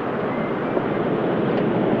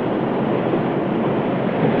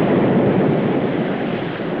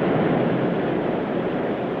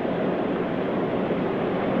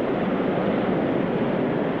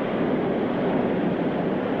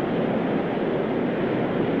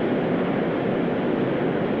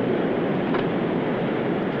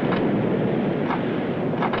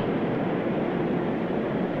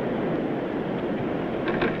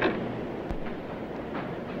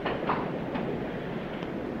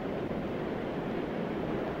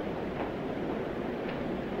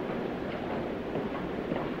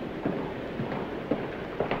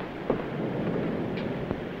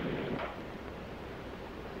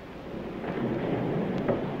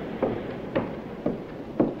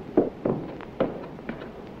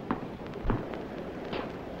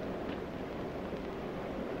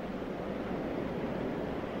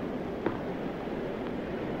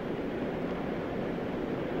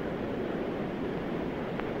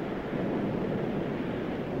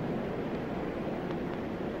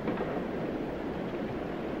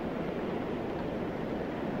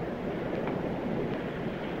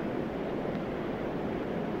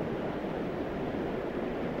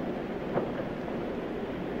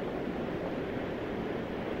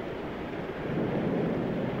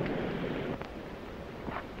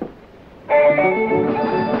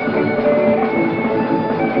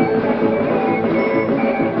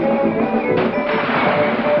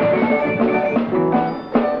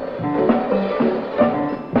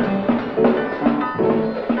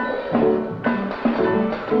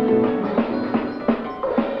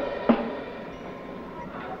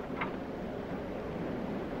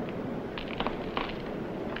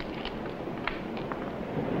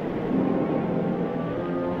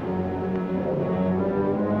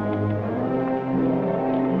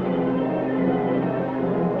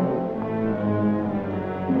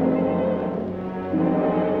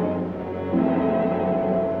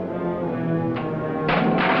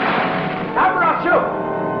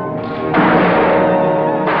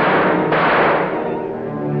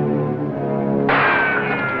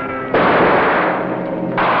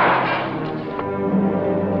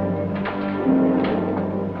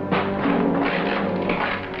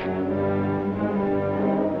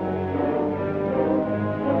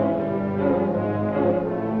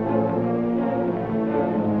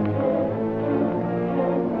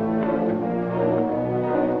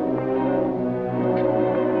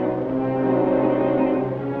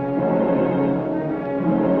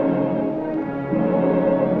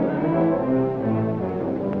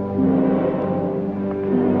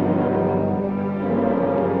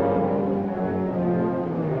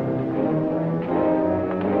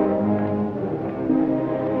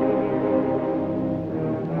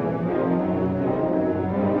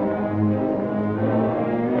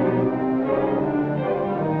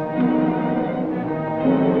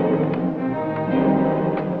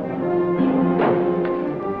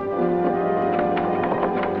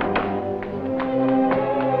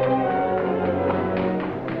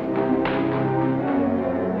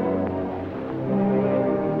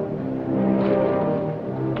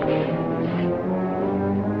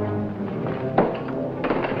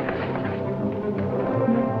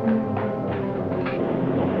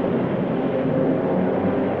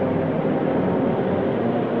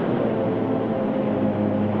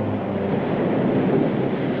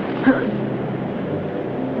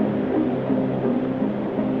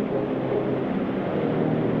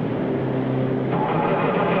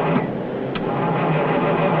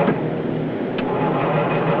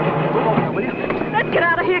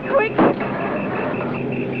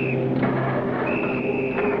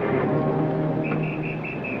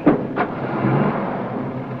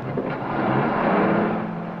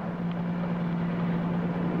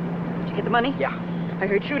 money? Yeah. I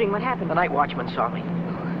heard shooting. What happened? The night watchman saw me.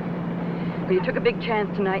 Well, you took a big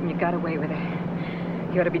chance tonight and you got away with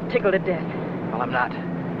it. You ought to be tickled to death. Well, I'm not.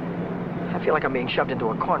 I feel like I'm being shoved into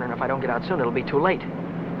a corner, and if I don't get out soon, it'll be too late.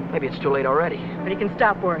 Maybe it's too late already. But you can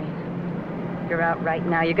stop worrying. You're out right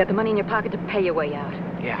now. You got the money in your pocket to pay your way out.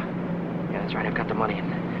 Yeah. Yeah, that's right. I've got the money,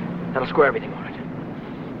 and that'll square everything all right.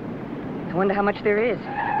 I wonder how much there is.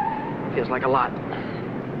 Feels like a lot.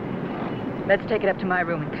 Let's take it up to my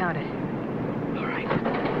room and count it. All right.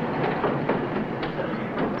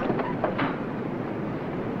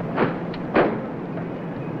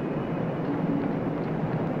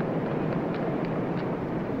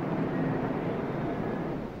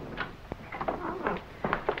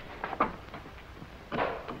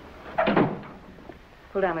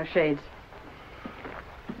 Pull down those shades.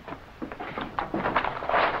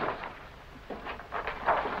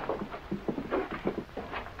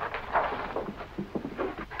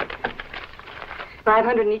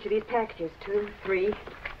 $500 in each of these packages. 2, 3,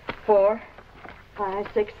 4, 5,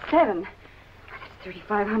 6, 7. That's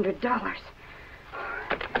 $3,500.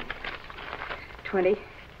 20,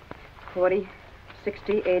 40,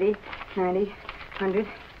 60, 80, 90, 100,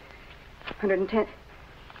 110.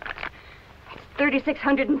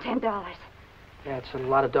 $3,610. Yeah, it's a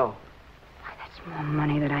lot of dough. That's more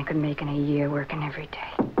money than I could make in a year working every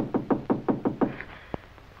day.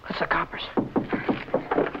 That's the coppers.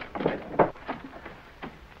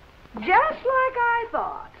 Just like I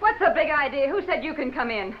thought. What's the big idea? Who said you can come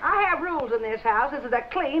in? I have rules in this house. This is a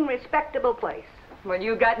clean, respectable place. Well,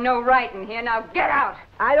 you got no right in here. Now get out.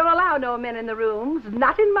 I don't allow no men in the rooms,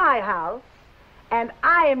 not in my house. And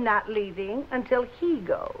I am not leaving until he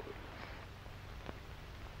goes.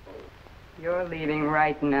 You're leaving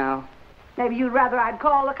right now. Maybe you'd rather I'd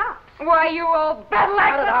call the cops. Why, you old battle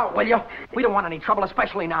Cut it out, will you? We don't want any trouble,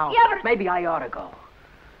 especially now. Yeah, but... Maybe I ought to go.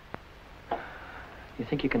 You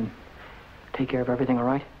think you can take care of everything all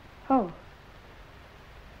right? Oh.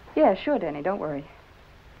 Yeah, sure, Danny. Don't worry.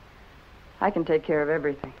 I can take care of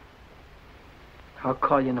everything. I'll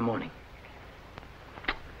call you in the morning.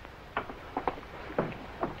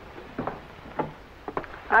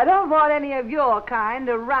 I don't want any of your kind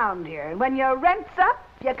around here. And when your rent's up,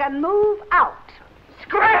 you can move out.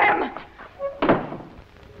 Scram!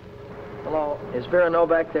 Hello, is Vera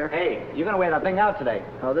Novak there? Hey, you're going to wear that thing out today.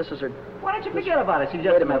 Oh, this is her... Why don't you forget about it? She just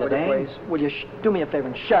Wait a minute, another will you, day. please? Will you do me a favor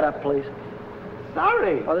and shut up, please?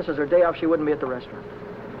 Sorry. Oh, this is her day off. She wouldn't be at the restaurant.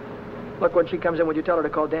 Look, when she comes in, would you tell her to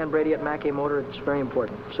call Dan Brady at Mackay Motor? It's very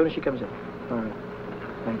important. As soon as she comes in. All right.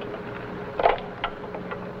 Thank you.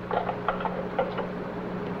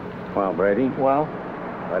 Well, Brady, Well?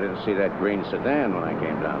 I didn't see that green sedan when I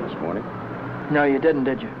came down this morning. No, you didn't,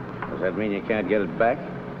 did you? Does that mean you can't get it back?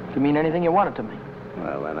 If you mean anything, you want it to me.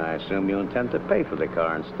 Well, then I assume you intend to pay for the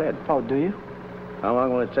car instead. Oh, do you? How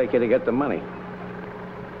long will it take you to get the money?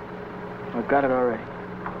 I've got it already.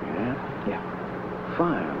 Yeah? Yeah.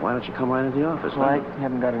 Fine. Why don't you come right into the office? Well, then? I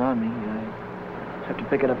haven't got it on me. I have to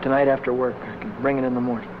pick it up tonight after work. I can bring it in the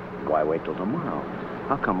morning. Why wait till tomorrow?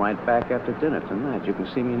 I'll come right back after dinner tonight. You can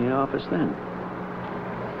see me in the office then.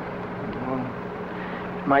 Well,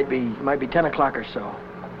 it might be 10 o'clock or so.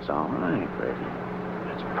 It's all right, Brady.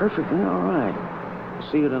 It's perfectly all right.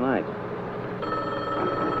 I'll see you tonight.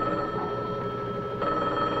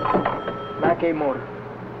 Mackay Motor.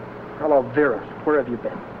 Hello, Vera. Where have you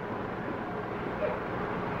been?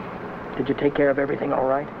 Did you take care of everything all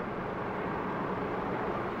right?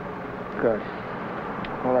 Good.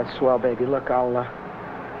 Well, that's swell, baby. Look,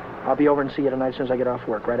 I'll be over and see you tonight as soon as I get off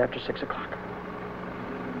work, right after 6 o'clock.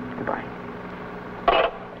 Goodbye.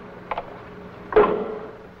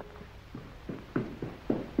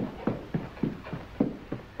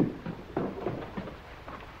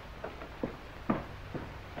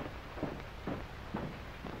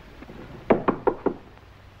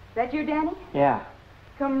 That you, Danny? Yeah.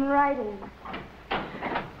 Come right in.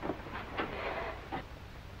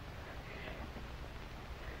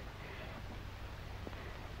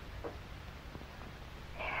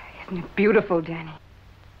 Isn't it beautiful, Danny?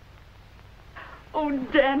 Oh,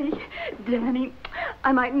 Danny, Danny,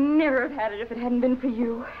 I might never have had it if it hadn't been for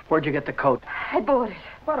you. Where'd you get the coat? I bought it.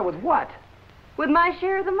 Bought it with what? With my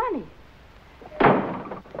share of the money.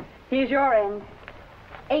 Here's your end.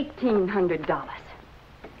 $1,800.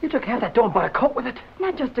 You took half that dough and bought a coat with it?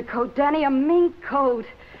 Not just a coat, Danny, a mink coat.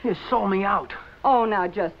 You sold me out. Oh, now,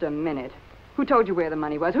 just a minute. Who told you where the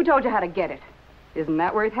money was? Who told you how to get it? Isn't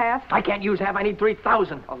that worth half? I can't use half. I need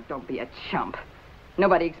 3,000. Oh, don't be a chump.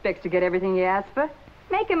 Nobody expects to get everything you ask for.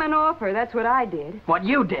 Make him an offer. That's what I did. What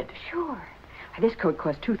you did? Sure. This coat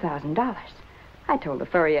cost $2,000. I told the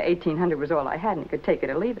furrier $1,800 was all I had, and he could take it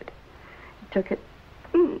or leave it. took it.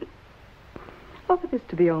 Offer this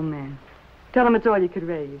to the old man. Tell him it's all you could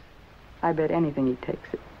raise. I bet anything he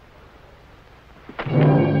takes it.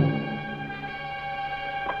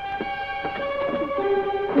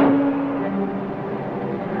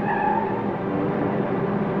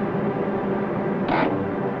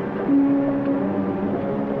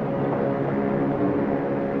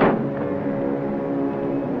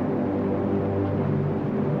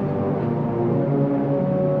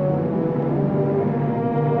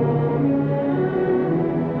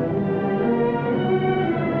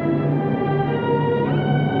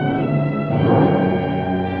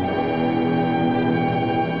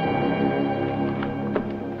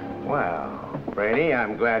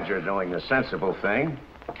 I'm glad you're doing the sensible thing.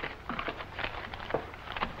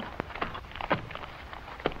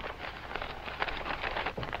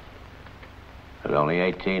 There's only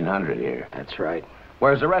 1,800 here. That's right.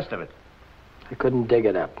 Where's the rest of it? I couldn't dig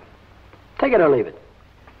it up. Take it or leave it.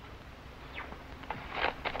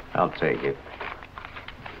 I'll take it.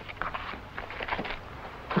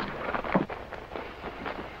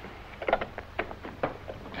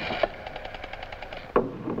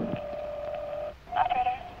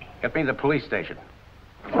 Get me the police station.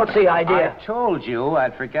 What's the idea? I told you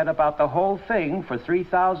I'd forget about the whole thing for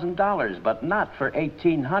 $3,000, but not for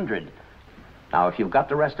 $1,800. Now, if you've got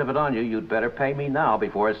the rest of it on you, you'd better pay me now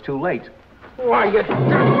before it's too late. Why, you...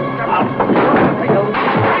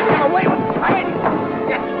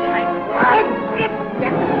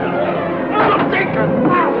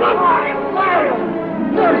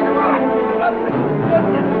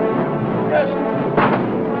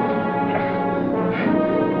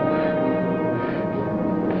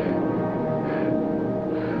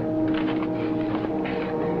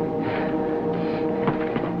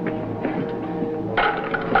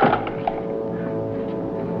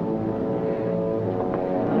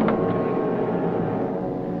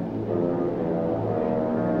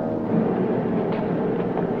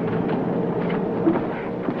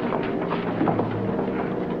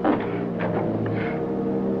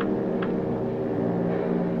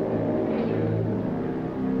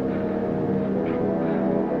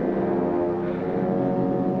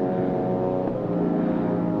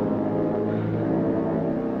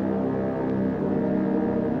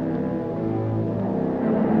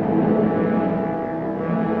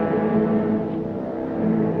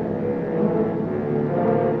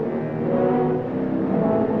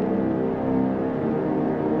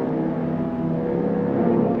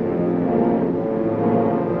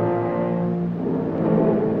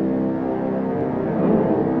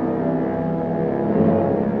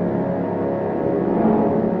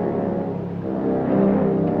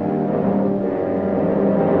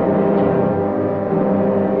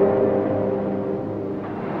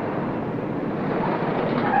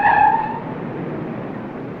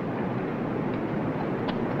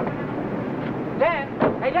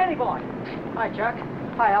 Hi, Chuck.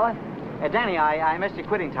 Hi, Ellen. Danny, I missed your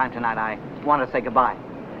quitting time tonight. I wanted to say goodbye.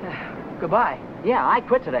 Goodbye. Yeah, I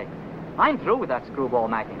quit today. I'm through with that screwball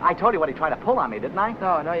Mackie. I told you what he tried to pull on me, didn't I?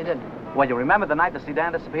 No, you didn't. Well, you remember the night the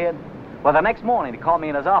sedan disappeared? Well, the next morning he called me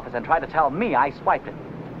in his office and tried to tell me I swiped it.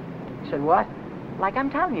 You said what? Like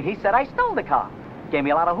I'm telling you, he said I stole the car. Gave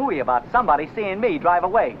me a lot of hooey about somebody seeing me drive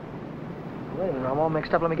away. Wait a minute, I'm all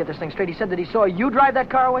mixed up. Let me get this thing straight. He said that he saw you drive that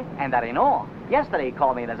car away? And that ain't all. Yesterday he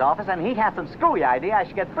called me in his office and he had some screwy idea I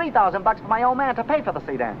should get $3,000 for my old man to pay for the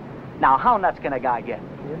sedan. Now, how nuts can a guy get?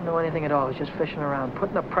 He didn't know anything at all. He was just fishing around,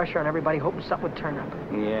 putting the pressure on everybody, hoping something would turn up.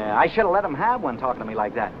 Yeah, I should have let him have one talking to me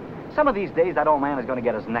like that. Some of these days, that old man is going to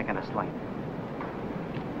get his neck in a sling.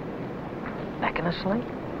 Neck in a sling?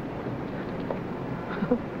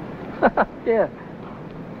 Yeah.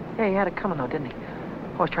 Yeah, he had it coming, though, didn't he?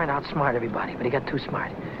 Always trying to outsmart everybody, but he got too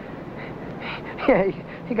smart. Yeah,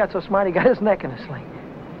 he got so smart, he got his neck in a sling.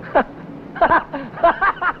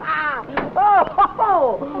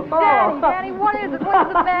 Daddy, what is it?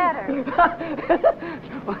 What's the matter?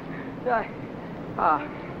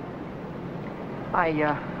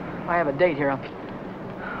 I have a date here.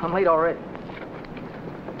 I'm late already.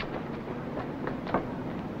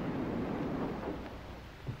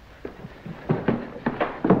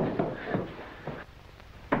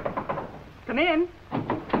 Come in.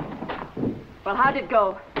 Well, how'd it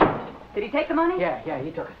go? Did he take the money? Yeah,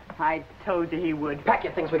 he took it. I told you he would. Pack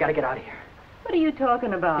your things, we gotta get out of here. What are you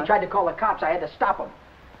talking about? He tried to call the cops. I had to stop him.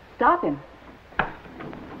 Stop him?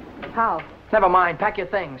 How? Never mind, pack your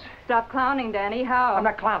things. Stop clowning, Danny. How? I'm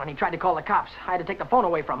not clowning. He tried to call the cops. I had to take the phone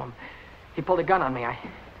away from him. He pulled a gun on me. I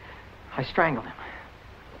strangled him.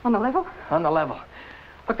 On the level? On the level.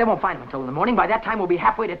 Look, they won't find him until in the morning. By that time, we'll be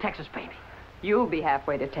halfway to Texas, baby. You'll be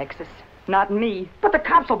halfway to Texas. Not me. But the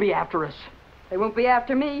cops will be after us. They won't be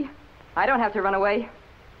after me. I don't have to run away.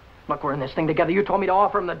 Look, we're in this thing together. You told me to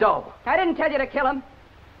offer him the dough. I didn't tell you to kill him.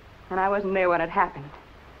 And I wasn't there when it happened.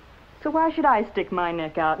 So why should I stick my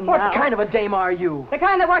neck out now? What kind of a dame are you? The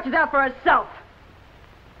kind that watches out for herself.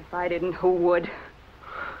 If I didn't, who would?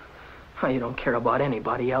 Oh, you don't care about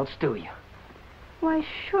anybody else, do you? Why,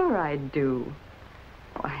 sure I do.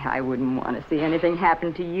 Why, I wouldn't want to see anything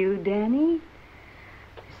happen to you, Danny.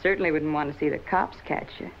 I certainly wouldn't want to see the cops catch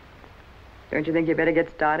you. Don't you think you better get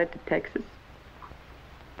started to Texas?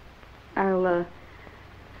 I'll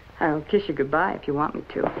kiss you goodbye if you want me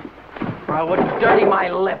to. Or I wouldn't dirty my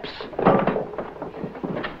lips.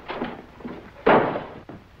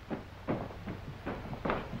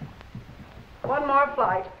 One more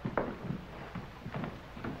flight.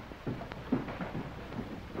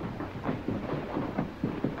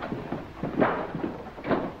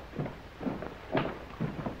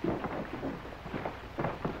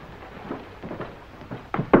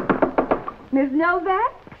 Miss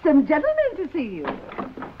Novak, some gentlemen to see you.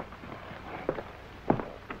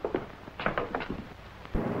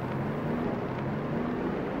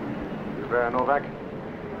 You Vera Novak?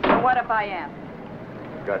 Well, what if I am?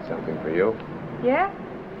 Got something for you. Yeah?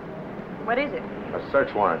 What is it? A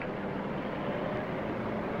search warrant.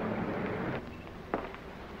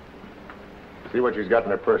 See what she's got in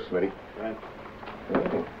her purse, Smitty. Right.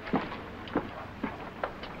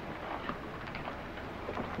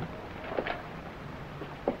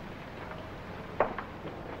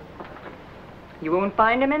 You won't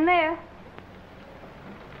find him in there.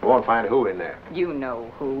 We won't find who in there. You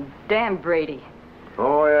know who. Dan Brady.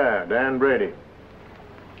 Oh, yeah, Dan Brady.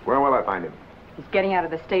 Where will I find him? He's getting out of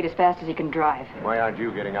the state as fast as he can drive. Why aren't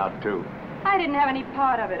you getting out, too? I didn't have any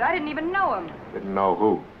part of it. I didn't even know him. Didn't know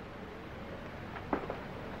who.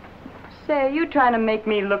 Say, you trying to make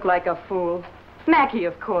me look like a fool. Mackey,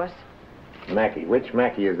 of course. Mackey. Which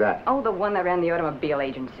Mackey is that? Oh, the one that ran the automobile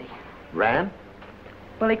agency. Ran?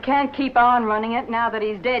 Well, he can't keep on running it now that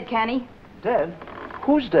he's dead, can he? Dead?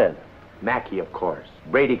 Who's dead? Mackey, of course.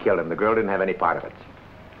 Brady killed him. The girl didn't have any part of it.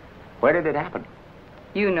 Where did it happen?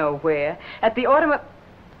 You know where. At the automobile...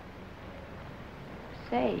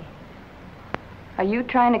 Say, are you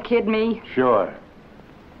trying to kid me? Sure.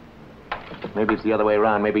 Maybe it's the other way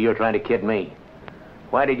around. Maybe you're trying to kid me.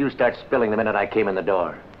 Why did you start spilling the minute I came in the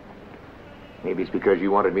door? Maybe it's because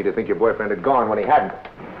you wanted me to think your boyfriend had gone when he hadn't.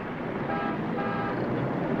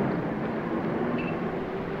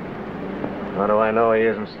 How do I know he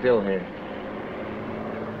isn't still here?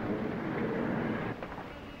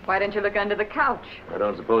 Why don't you look under the couch? I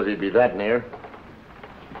don't suppose he'd be that near.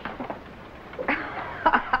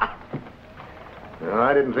 No,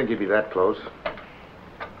 I didn't think he'd be that close.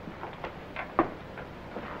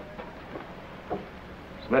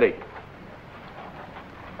 Smitty.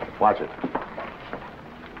 Watch it.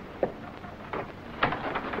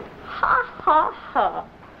 Ha, ha, ha.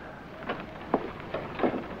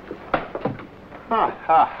 Ha,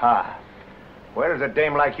 ha, ha. Where does a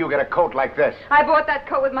dame like you get a coat like this? I bought that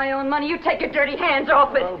coat with my own money. You take your dirty hands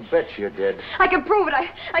off it. I'll bet you did. I can prove it.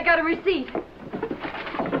 I got a receipt.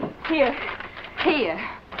 Here. Here.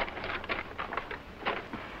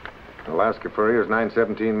 Alaska Furrier's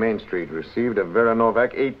 917 Main Street. Received of Vera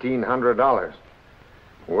Novak $1,800.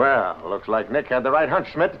 Well, looks like Nick had the right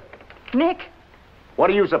hunch, Smith. Nick? What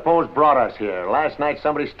do you suppose brought us here? Last night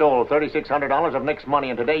somebody stole $3,600 of Nick's money,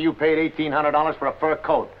 and today you paid $1,800 for a fur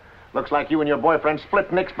coat. Looks like you and your boyfriend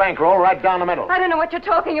split Nick's bankroll right down the middle. I don't know what you're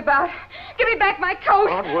talking about. Give me back my coat.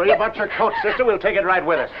 Don't worry about your coat, sister. We'll take it right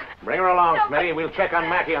with us. Bring her along, Smitty, and we'll check on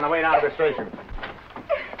Mackey on the way down to the station.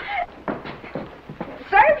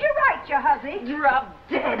 Serves you right, you hussy. Drop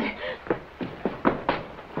dead.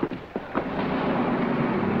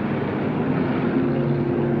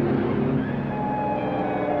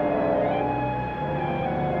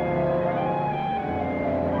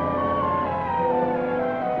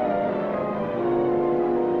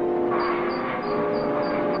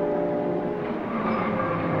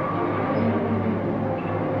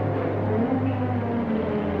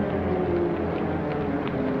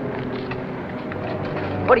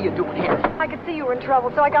 What are you doing here? I could see you were in trouble,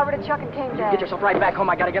 so I got rid of Chuck and came down. Get yourself right back home.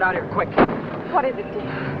 I gotta get out of here quick. What is it, dear?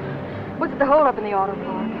 Was it the holdup in the auto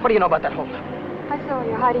park? What do you know about that holdup? I saw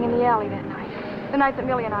you hiding in the alley that night. The night that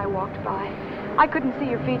Millie and I walked by. I couldn't see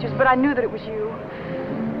your features, but I knew that it was you.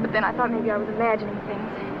 But then I thought maybe I was imagining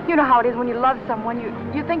things. You know how it is when you love someone.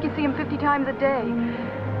 You think you see him 50 times a day.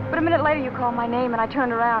 But a minute later you called my name, and I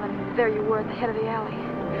turned around, and there you were at the head of the alley.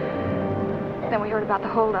 Then we heard about the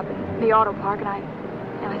holdup in the auto park, and I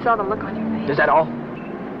saw the look on your face. Is that all?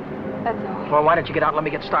 That's all. Well, why don't you get out and let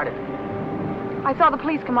me get started? I saw the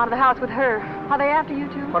police come out of the house with her. Are they after you,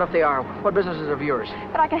 too? What if they are? What business is of yours?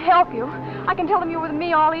 But I can help you. I can tell them you're with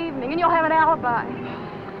me all evening, and you'll have an alibi.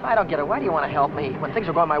 I don't get it. Why do you want to help me? When things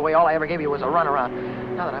were going my way, all I ever gave you was a runaround.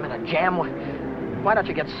 Now that I'm in a jam, why don't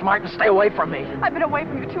you get smart and stay away from me? I've been away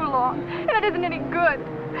from you too long, and it isn't any good.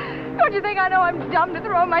 Don't you think I know I'm dumb to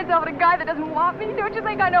throw myself at a guy that doesn't want me? Don't you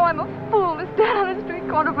think I know I'm a fool to stand on a street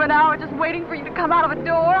corner for an hour just waiting for you to come out of a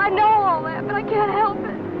door? I know all that, but I can't help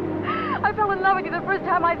it. I fell in love with you the first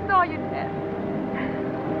time I saw you, Dad.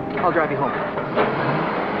 I'll drive you home.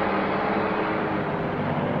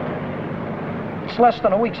 It's less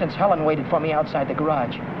than a week since Helen waited for me outside the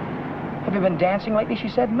garage. Have you been dancing lately, she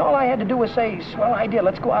said, and all I had to do was say, swell idea,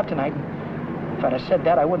 let's go out tonight. If I'd have said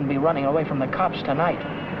that, I wouldn't be running away from the cops tonight,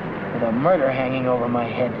 with a murder hanging over my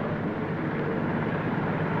head.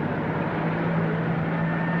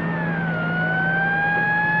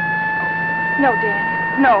 No,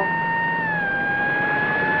 Dan, no.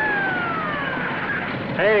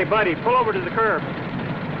 Hey, buddy, pull over to the curb.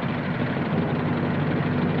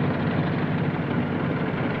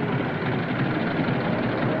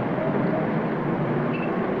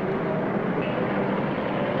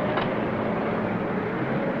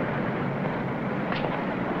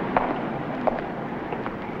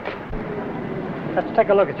 Let's take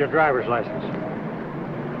a look at your driver's license.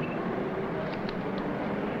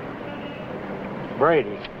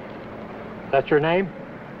 Brady. That's your name?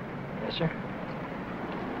 Yes, sir.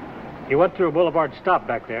 You went through a boulevard stop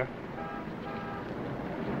back there.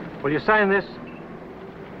 Will you sign this?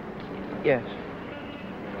 Yes.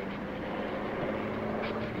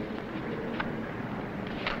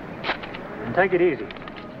 And take it easy.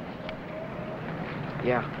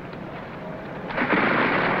 Yeah.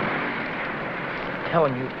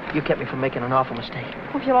 Helen, you kept me from making an awful mistake.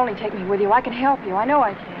 Well, if you'll only take me with you, I can help you. I know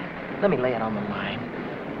I can. Let me lay it on the line.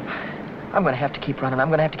 I'm going to have to keep running. I'm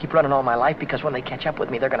going to have to keep running all my life because when they catch up with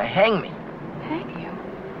me, they're going to hang me. Hang you?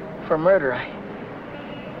 For murder. I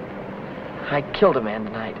killed a man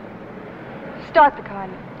tonight. Start the car,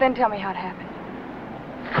 and then tell me how it happened.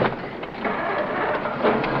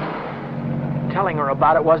 Telling her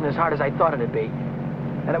about it wasn't as hard as I thought it'd be.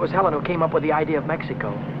 And it was Helen who came up with the idea of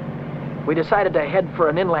Mexico. We decided to head for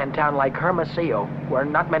an inland town like Hermosillo, where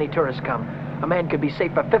not many tourists come. A man could be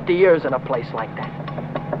safe for 50 years in a place like that.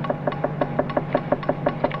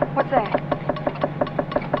 What's that?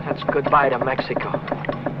 That's goodbye to Mexico.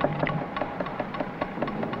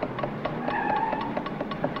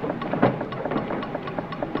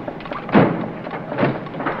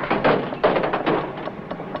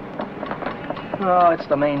 Oh, it's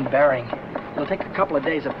the main bearing. It'll take a couple of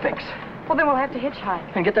days to fix. Well, then we'll have to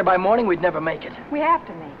hitchhike. And get there by morning, we'd never make it. We have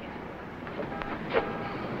to make it.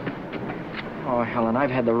 Oh, Helen,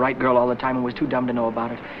 I've had the right girl all the time and was too dumb to know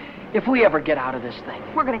about it. If we ever get out of this thing...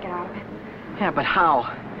 We're going to get out of it. Yeah, but how?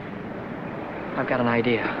 I've got an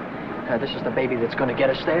idea. This is the baby that's going to get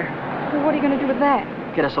us there. Well, what are you going to do with that?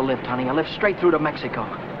 Get us a lift, honey. A lift straight through to Mexico.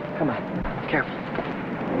 Come on. Careful.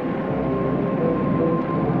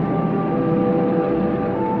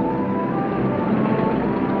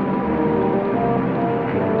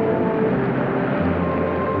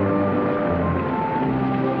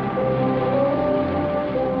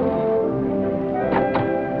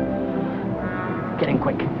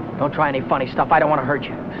 Don't try any funny stuff. I don't want to hurt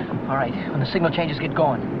you. All right, when the signal changes, get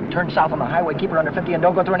going. Turn south on the highway, keep her under 50, and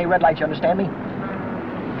don't go through any red lights, you understand me?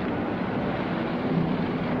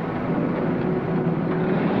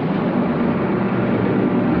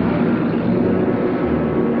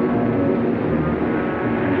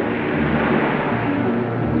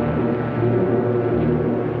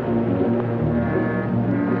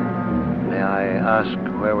 May I ask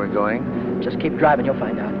where we're going? Just keep driving, you'll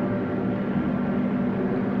find out.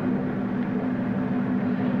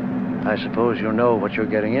 I suppose you know what you're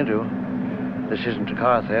getting into. This isn't a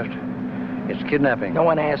car theft. It's kidnapping. No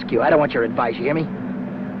one asked you. I don't want your advice, you hear me?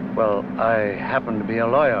 Well, I happen to be a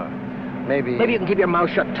lawyer. Maybe you can keep your mouth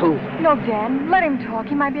shut, too. No, Dan. Let him talk.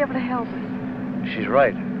 He might be able to help us. She's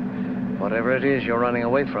right. Whatever it is you're running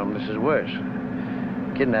away from, this is worse.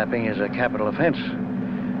 Kidnapping is a capital offense.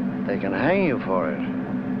 They can hang you for it.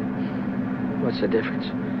 What's the difference?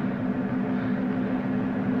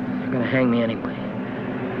 They're going to hang me anyway.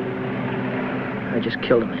 I just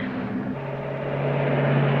killed a man.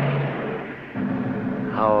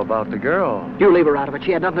 How about the girl? You leave her out of it.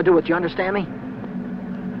 She had nothing to do with it. You understand me?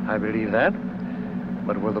 I believe that.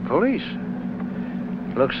 But with the police?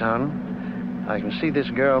 Look, son, I can see this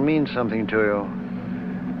girl means something to you.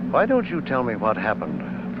 Why don't you tell me what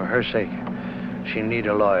happened? For her sake. She'll need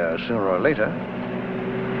a lawyer sooner or later.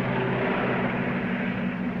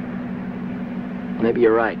 Maybe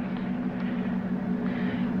you're right.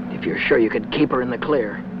 If you're sure you could keep her in the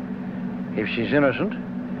clear. If she's innocent,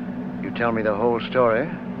 you tell me the whole story,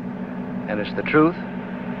 and it's the truth.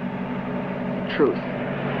 Truth.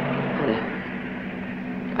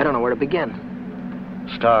 I don't know where to begin.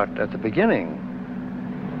 Start at the beginning.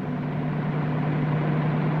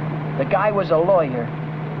 The guy was a lawyer,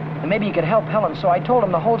 and maybe he could help Helen, so I told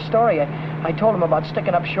him the whole story. I told him about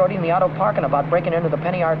sticking up Shorty in the auto park and about breaking into the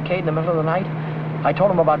Penny Arcade in the middle of the night. I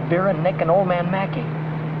told him about Vera and Nick and Old Man Mackey.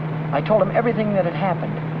 I told him everything that had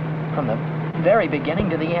happened, from the very beginning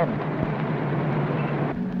to the end.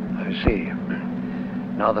 I see.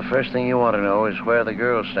 Now, the first thing you want to know is where the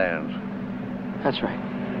girl stands. That's right.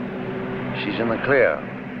 She's in the clear.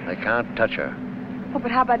 They can't touch her. Oh,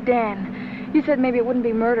 but how about Dan? You said maybe it wouldn't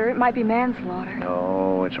be murder. It might be manslaughter.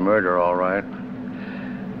 No, it's murder, all right.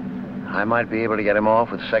 I might be able to get him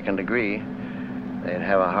off with second degree. They'd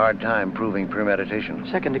have a hard time proving premeditation.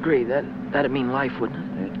 Second degree, that'd mean life,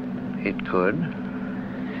 wouldn't it? It could.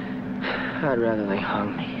 I'd rather they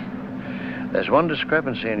hung me. There's one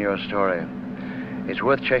discrepancy in your story. It's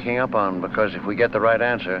worth checking up on, because if we get the right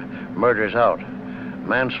answer, murder's out.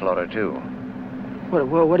 Manslaughter, too.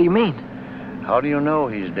 What do you mean? How do you know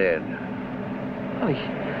he's dead? Well,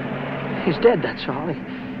 he's dead, that's all.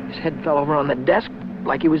 His head fell over on the desk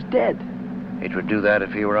like he was dead. It would do that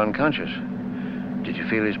if he were unconscious. Did you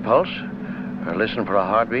feel his pulse? Or listen for a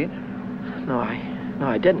heartbeat? No,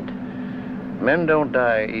 I didn't. Men don't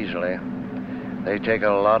die easily. They take a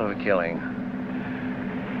lot of killing.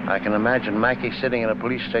 I can imagine Mackey sitting in a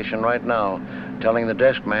police station right now, telling the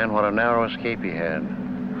desk man what a narrow escape he had.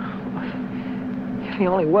 If he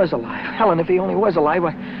only was alive. Helen, if he only was alive,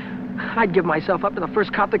 I'd give myself up to the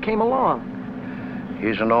first cop that came along.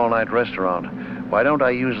 Here's an all-night restaurant. Why don't I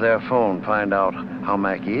use their phone, find out how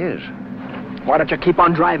Mackey is? Why don't you keep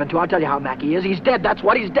on driving, too? I'll tell you how Mackey is. He's dead, that's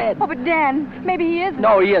what, he's dead. Oh, but Dan, maybe he isn't.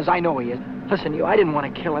 No, he is. I know he is. Listen, I didn't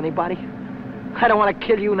want to kill anybody. I don't want to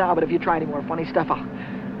kill you now, but if you try any more funny stuff,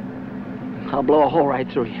 I'll blow a hole right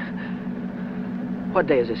through you. What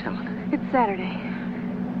day is this, Helen? It's Saturday.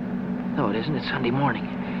 No, it isn't. It's Sunday morning.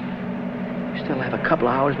 We still have a couple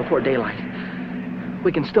of hours before daylight.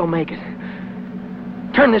 We can still make it.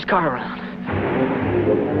 Turn this car around.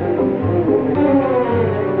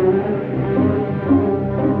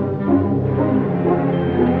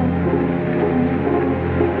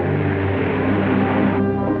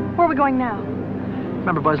 Where are we going now?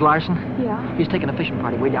 Remember Buzz Larson? Yeah. He's taking a fishing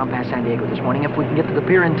party way down past San Diego this morning. If we can get to the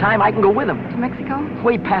pier in time, I can go with him. To Mexico?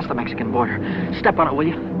 Way past the Mexican border. Step on it, will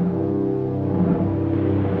you?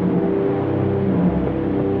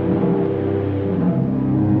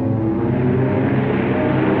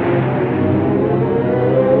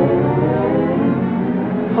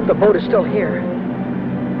 Hope the boat is still here.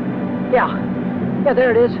 Yeah, there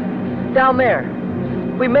it is. Down there.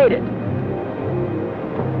 We made it.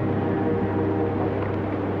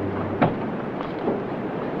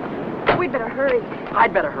 We'd better hurry.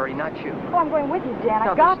 I'd better hurry, not you. Oh, I'm going with you, Dan.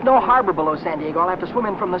 No, I've got there's no harbor below San Diego. I'll have to swim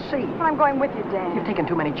in from the sea. Well, I'm going with you, Dan. You've taken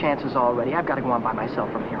too many chances already. I've got to go on by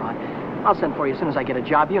myself from here on. I'll send for you as soon as I get a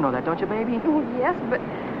job. You know that, don't you, baby? Oh, yes, but...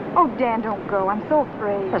 Oh, Dan, don't go. I'm so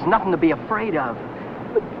afraid. There's nothing to be afraid of.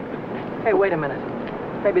 Hey, wait a minute.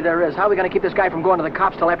 Maybe there is. How are we going to keep this guy from going to the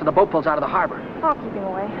cops till after the boat pulls out of the harbor? I'll keep him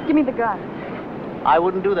away. Give me the gun. I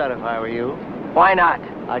wouldn't do that if I were you. Why not?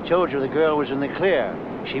 I told you the girl was in the clear.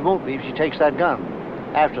 She won't be if she takes that gun.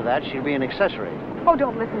 After that, she'll be an accessory. Oh,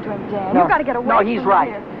 don't listen to him, Dan. No. You've got to get away No, from he's right.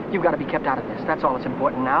 here. You've got to be kept out of this. That's all that's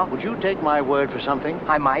important now. Would you take my word for something?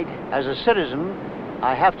 I might. As a citizen,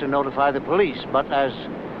 I have to notify the police, but as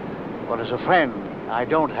a friend, I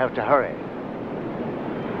don't have to hurry.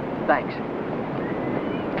 Thanks.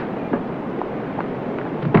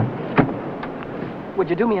 Would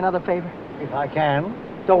you do me another favor? If I can.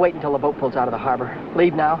 Don't wait until the boat pulls out of the harbor.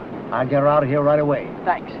 Leave now. I'll get her out of here right away.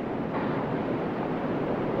 Thanks.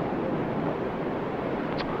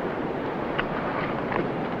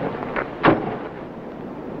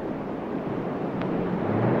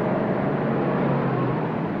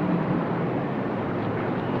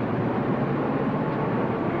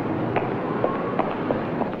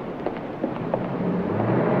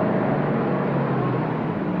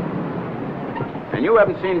 And you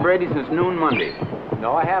haven't seen Brady since noon Monday.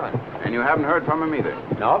 No, I haven't. And you haven't heard from him either.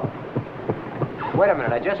 No. Wait a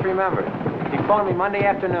minute, I just remembered. He phoned me Monday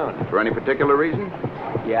afternoon. For any particular reason?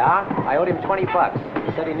 Yeah, I owed him $20.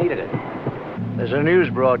 He said he needed it. There's a news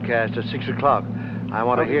broadcast at 6 o'clock. I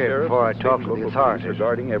want to hear it before I talk to the authorities.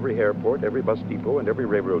 Regarding every airport, every bus depot, and every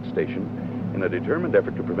railroad station in a determined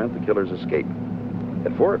effort to prevent the killer's escape.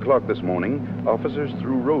 At 4 o'clock this morning, officers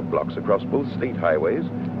threw roadblocks across both state highways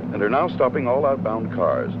and are now stopping all outbound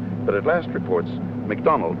cars. But at last reports,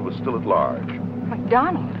 McDonald was still at large.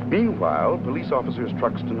 McDonald? Meanwhile, police officers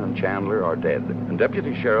Truxton and Chandler are dead, and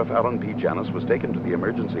Deputy Sheriff Alan P. Janis was taken to the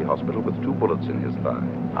emergency hospital with 2 bullets in his thigh.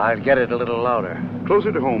 I'll get it a little louder.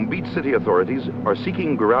 Closer to home, Beach City authorities are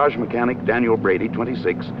seeking garage mechanic Daniel Brady,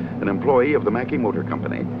 26, an employee of the Mackey Motor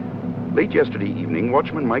Company. Late yesterday evening,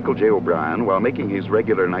 watchman Michael J. O'Brien, while making his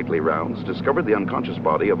regular nightly rounds, discovered the unconscious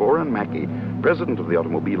body of Oren Mackey, president of the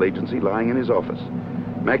automobile agency, lying in his office.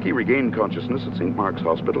 Mackey regained consciousness at St. Mark's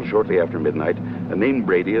Hospital shortly after midnight and named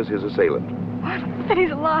Brady as his assailant. What? That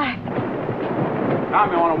he's alive.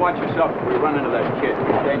 Tom, you want to watch yourself if we run into that kid.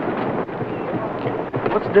 He's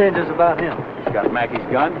dangerous. What's dangerous about him? He's got Mackey's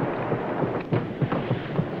gun.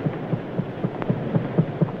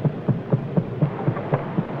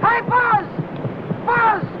 Hey, Buzz!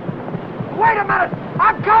 Buzz! Wait a minute!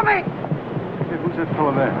 I'm coming! Hey, who's that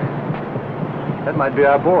fellow there? That might be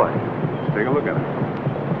our boy. Let's take a look at him.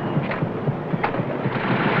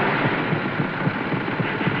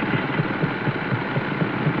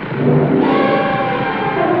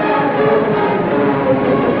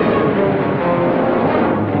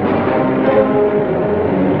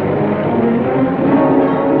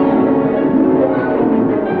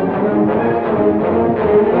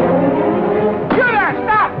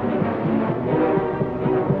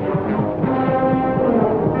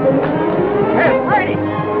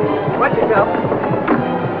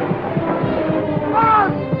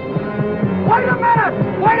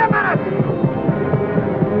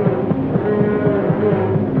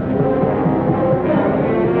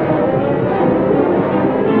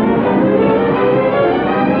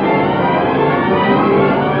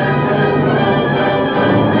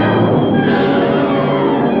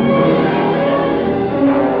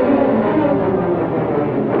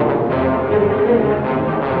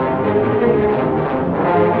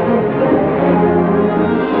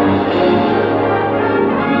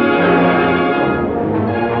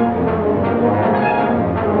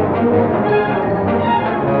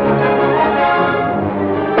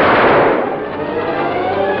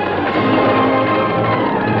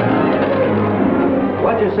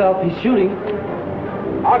 He's shooting.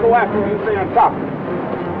 I'll go after him. You stay on top.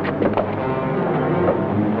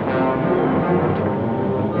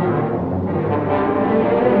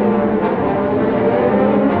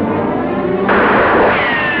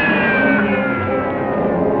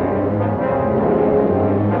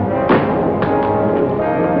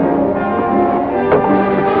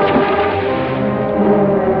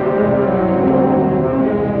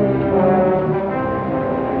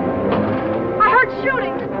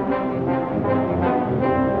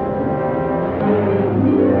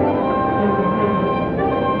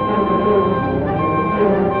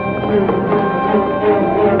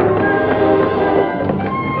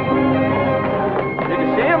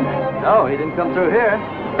 Come through here.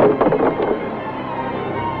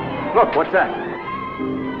 Look, what's that?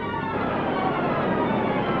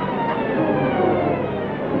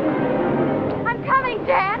 I'm coming,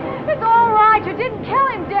 Dan. It's all right. You didn't kill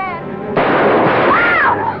him, Dan.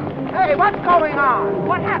 Ow! Hey, what's going on?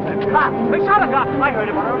 What happened? Cops. We shot a cop. I heard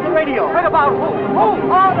about it on the radio. Heard about who?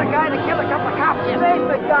 Who? Oh, the guy that killed a couple of cops. Dave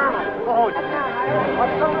McDonald. Oh,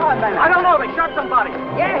 what's going on, man? I don't know. They shot somebody.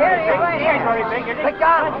 Yeah, here he is. He ain't very big, is he?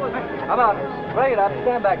 McDonald. Come on. Bring it up.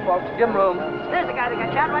 Stand back, folks. Give him room. There's the guy that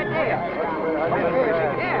got shot right there.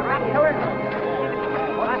 Yeah, right here.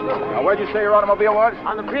 Now, where'd you say your automobile was?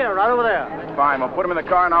 On the pier, right over there. Fine. We'll put him in the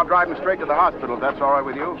car and I'll drive him straight to the hospital, if that's all right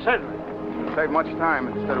with you. Certainly. Save much time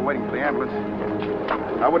instead of waiting for the ambulance.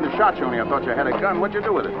 I wouldn't have shot you only I thought you had a gun. What'd you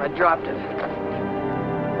do with it? I dropped it.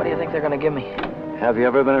 What do you think they're going to give me? Have you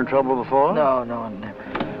ever been in trouble before? No,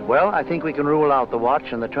 never. Well, I think we can rule out the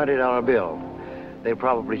watch and the $20 bill. They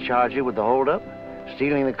probably charge you with the holdup,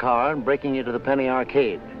 stealing the car, and breaking you to the Penny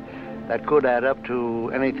Arcade. That could add up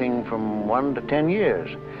to anything from 1 to 10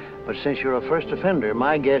 years. But since you're a first offender,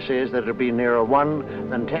 my guess is that it'll be nearer 1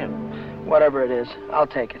 than 10. Whatever it is, I'll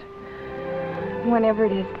take it. Whenever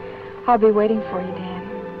it is, I'll be waiting for you, Dan.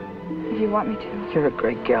 If you want me to. You're a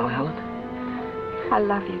great gal, Helen. I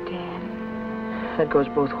love you, Dan. That goes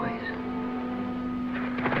both ways.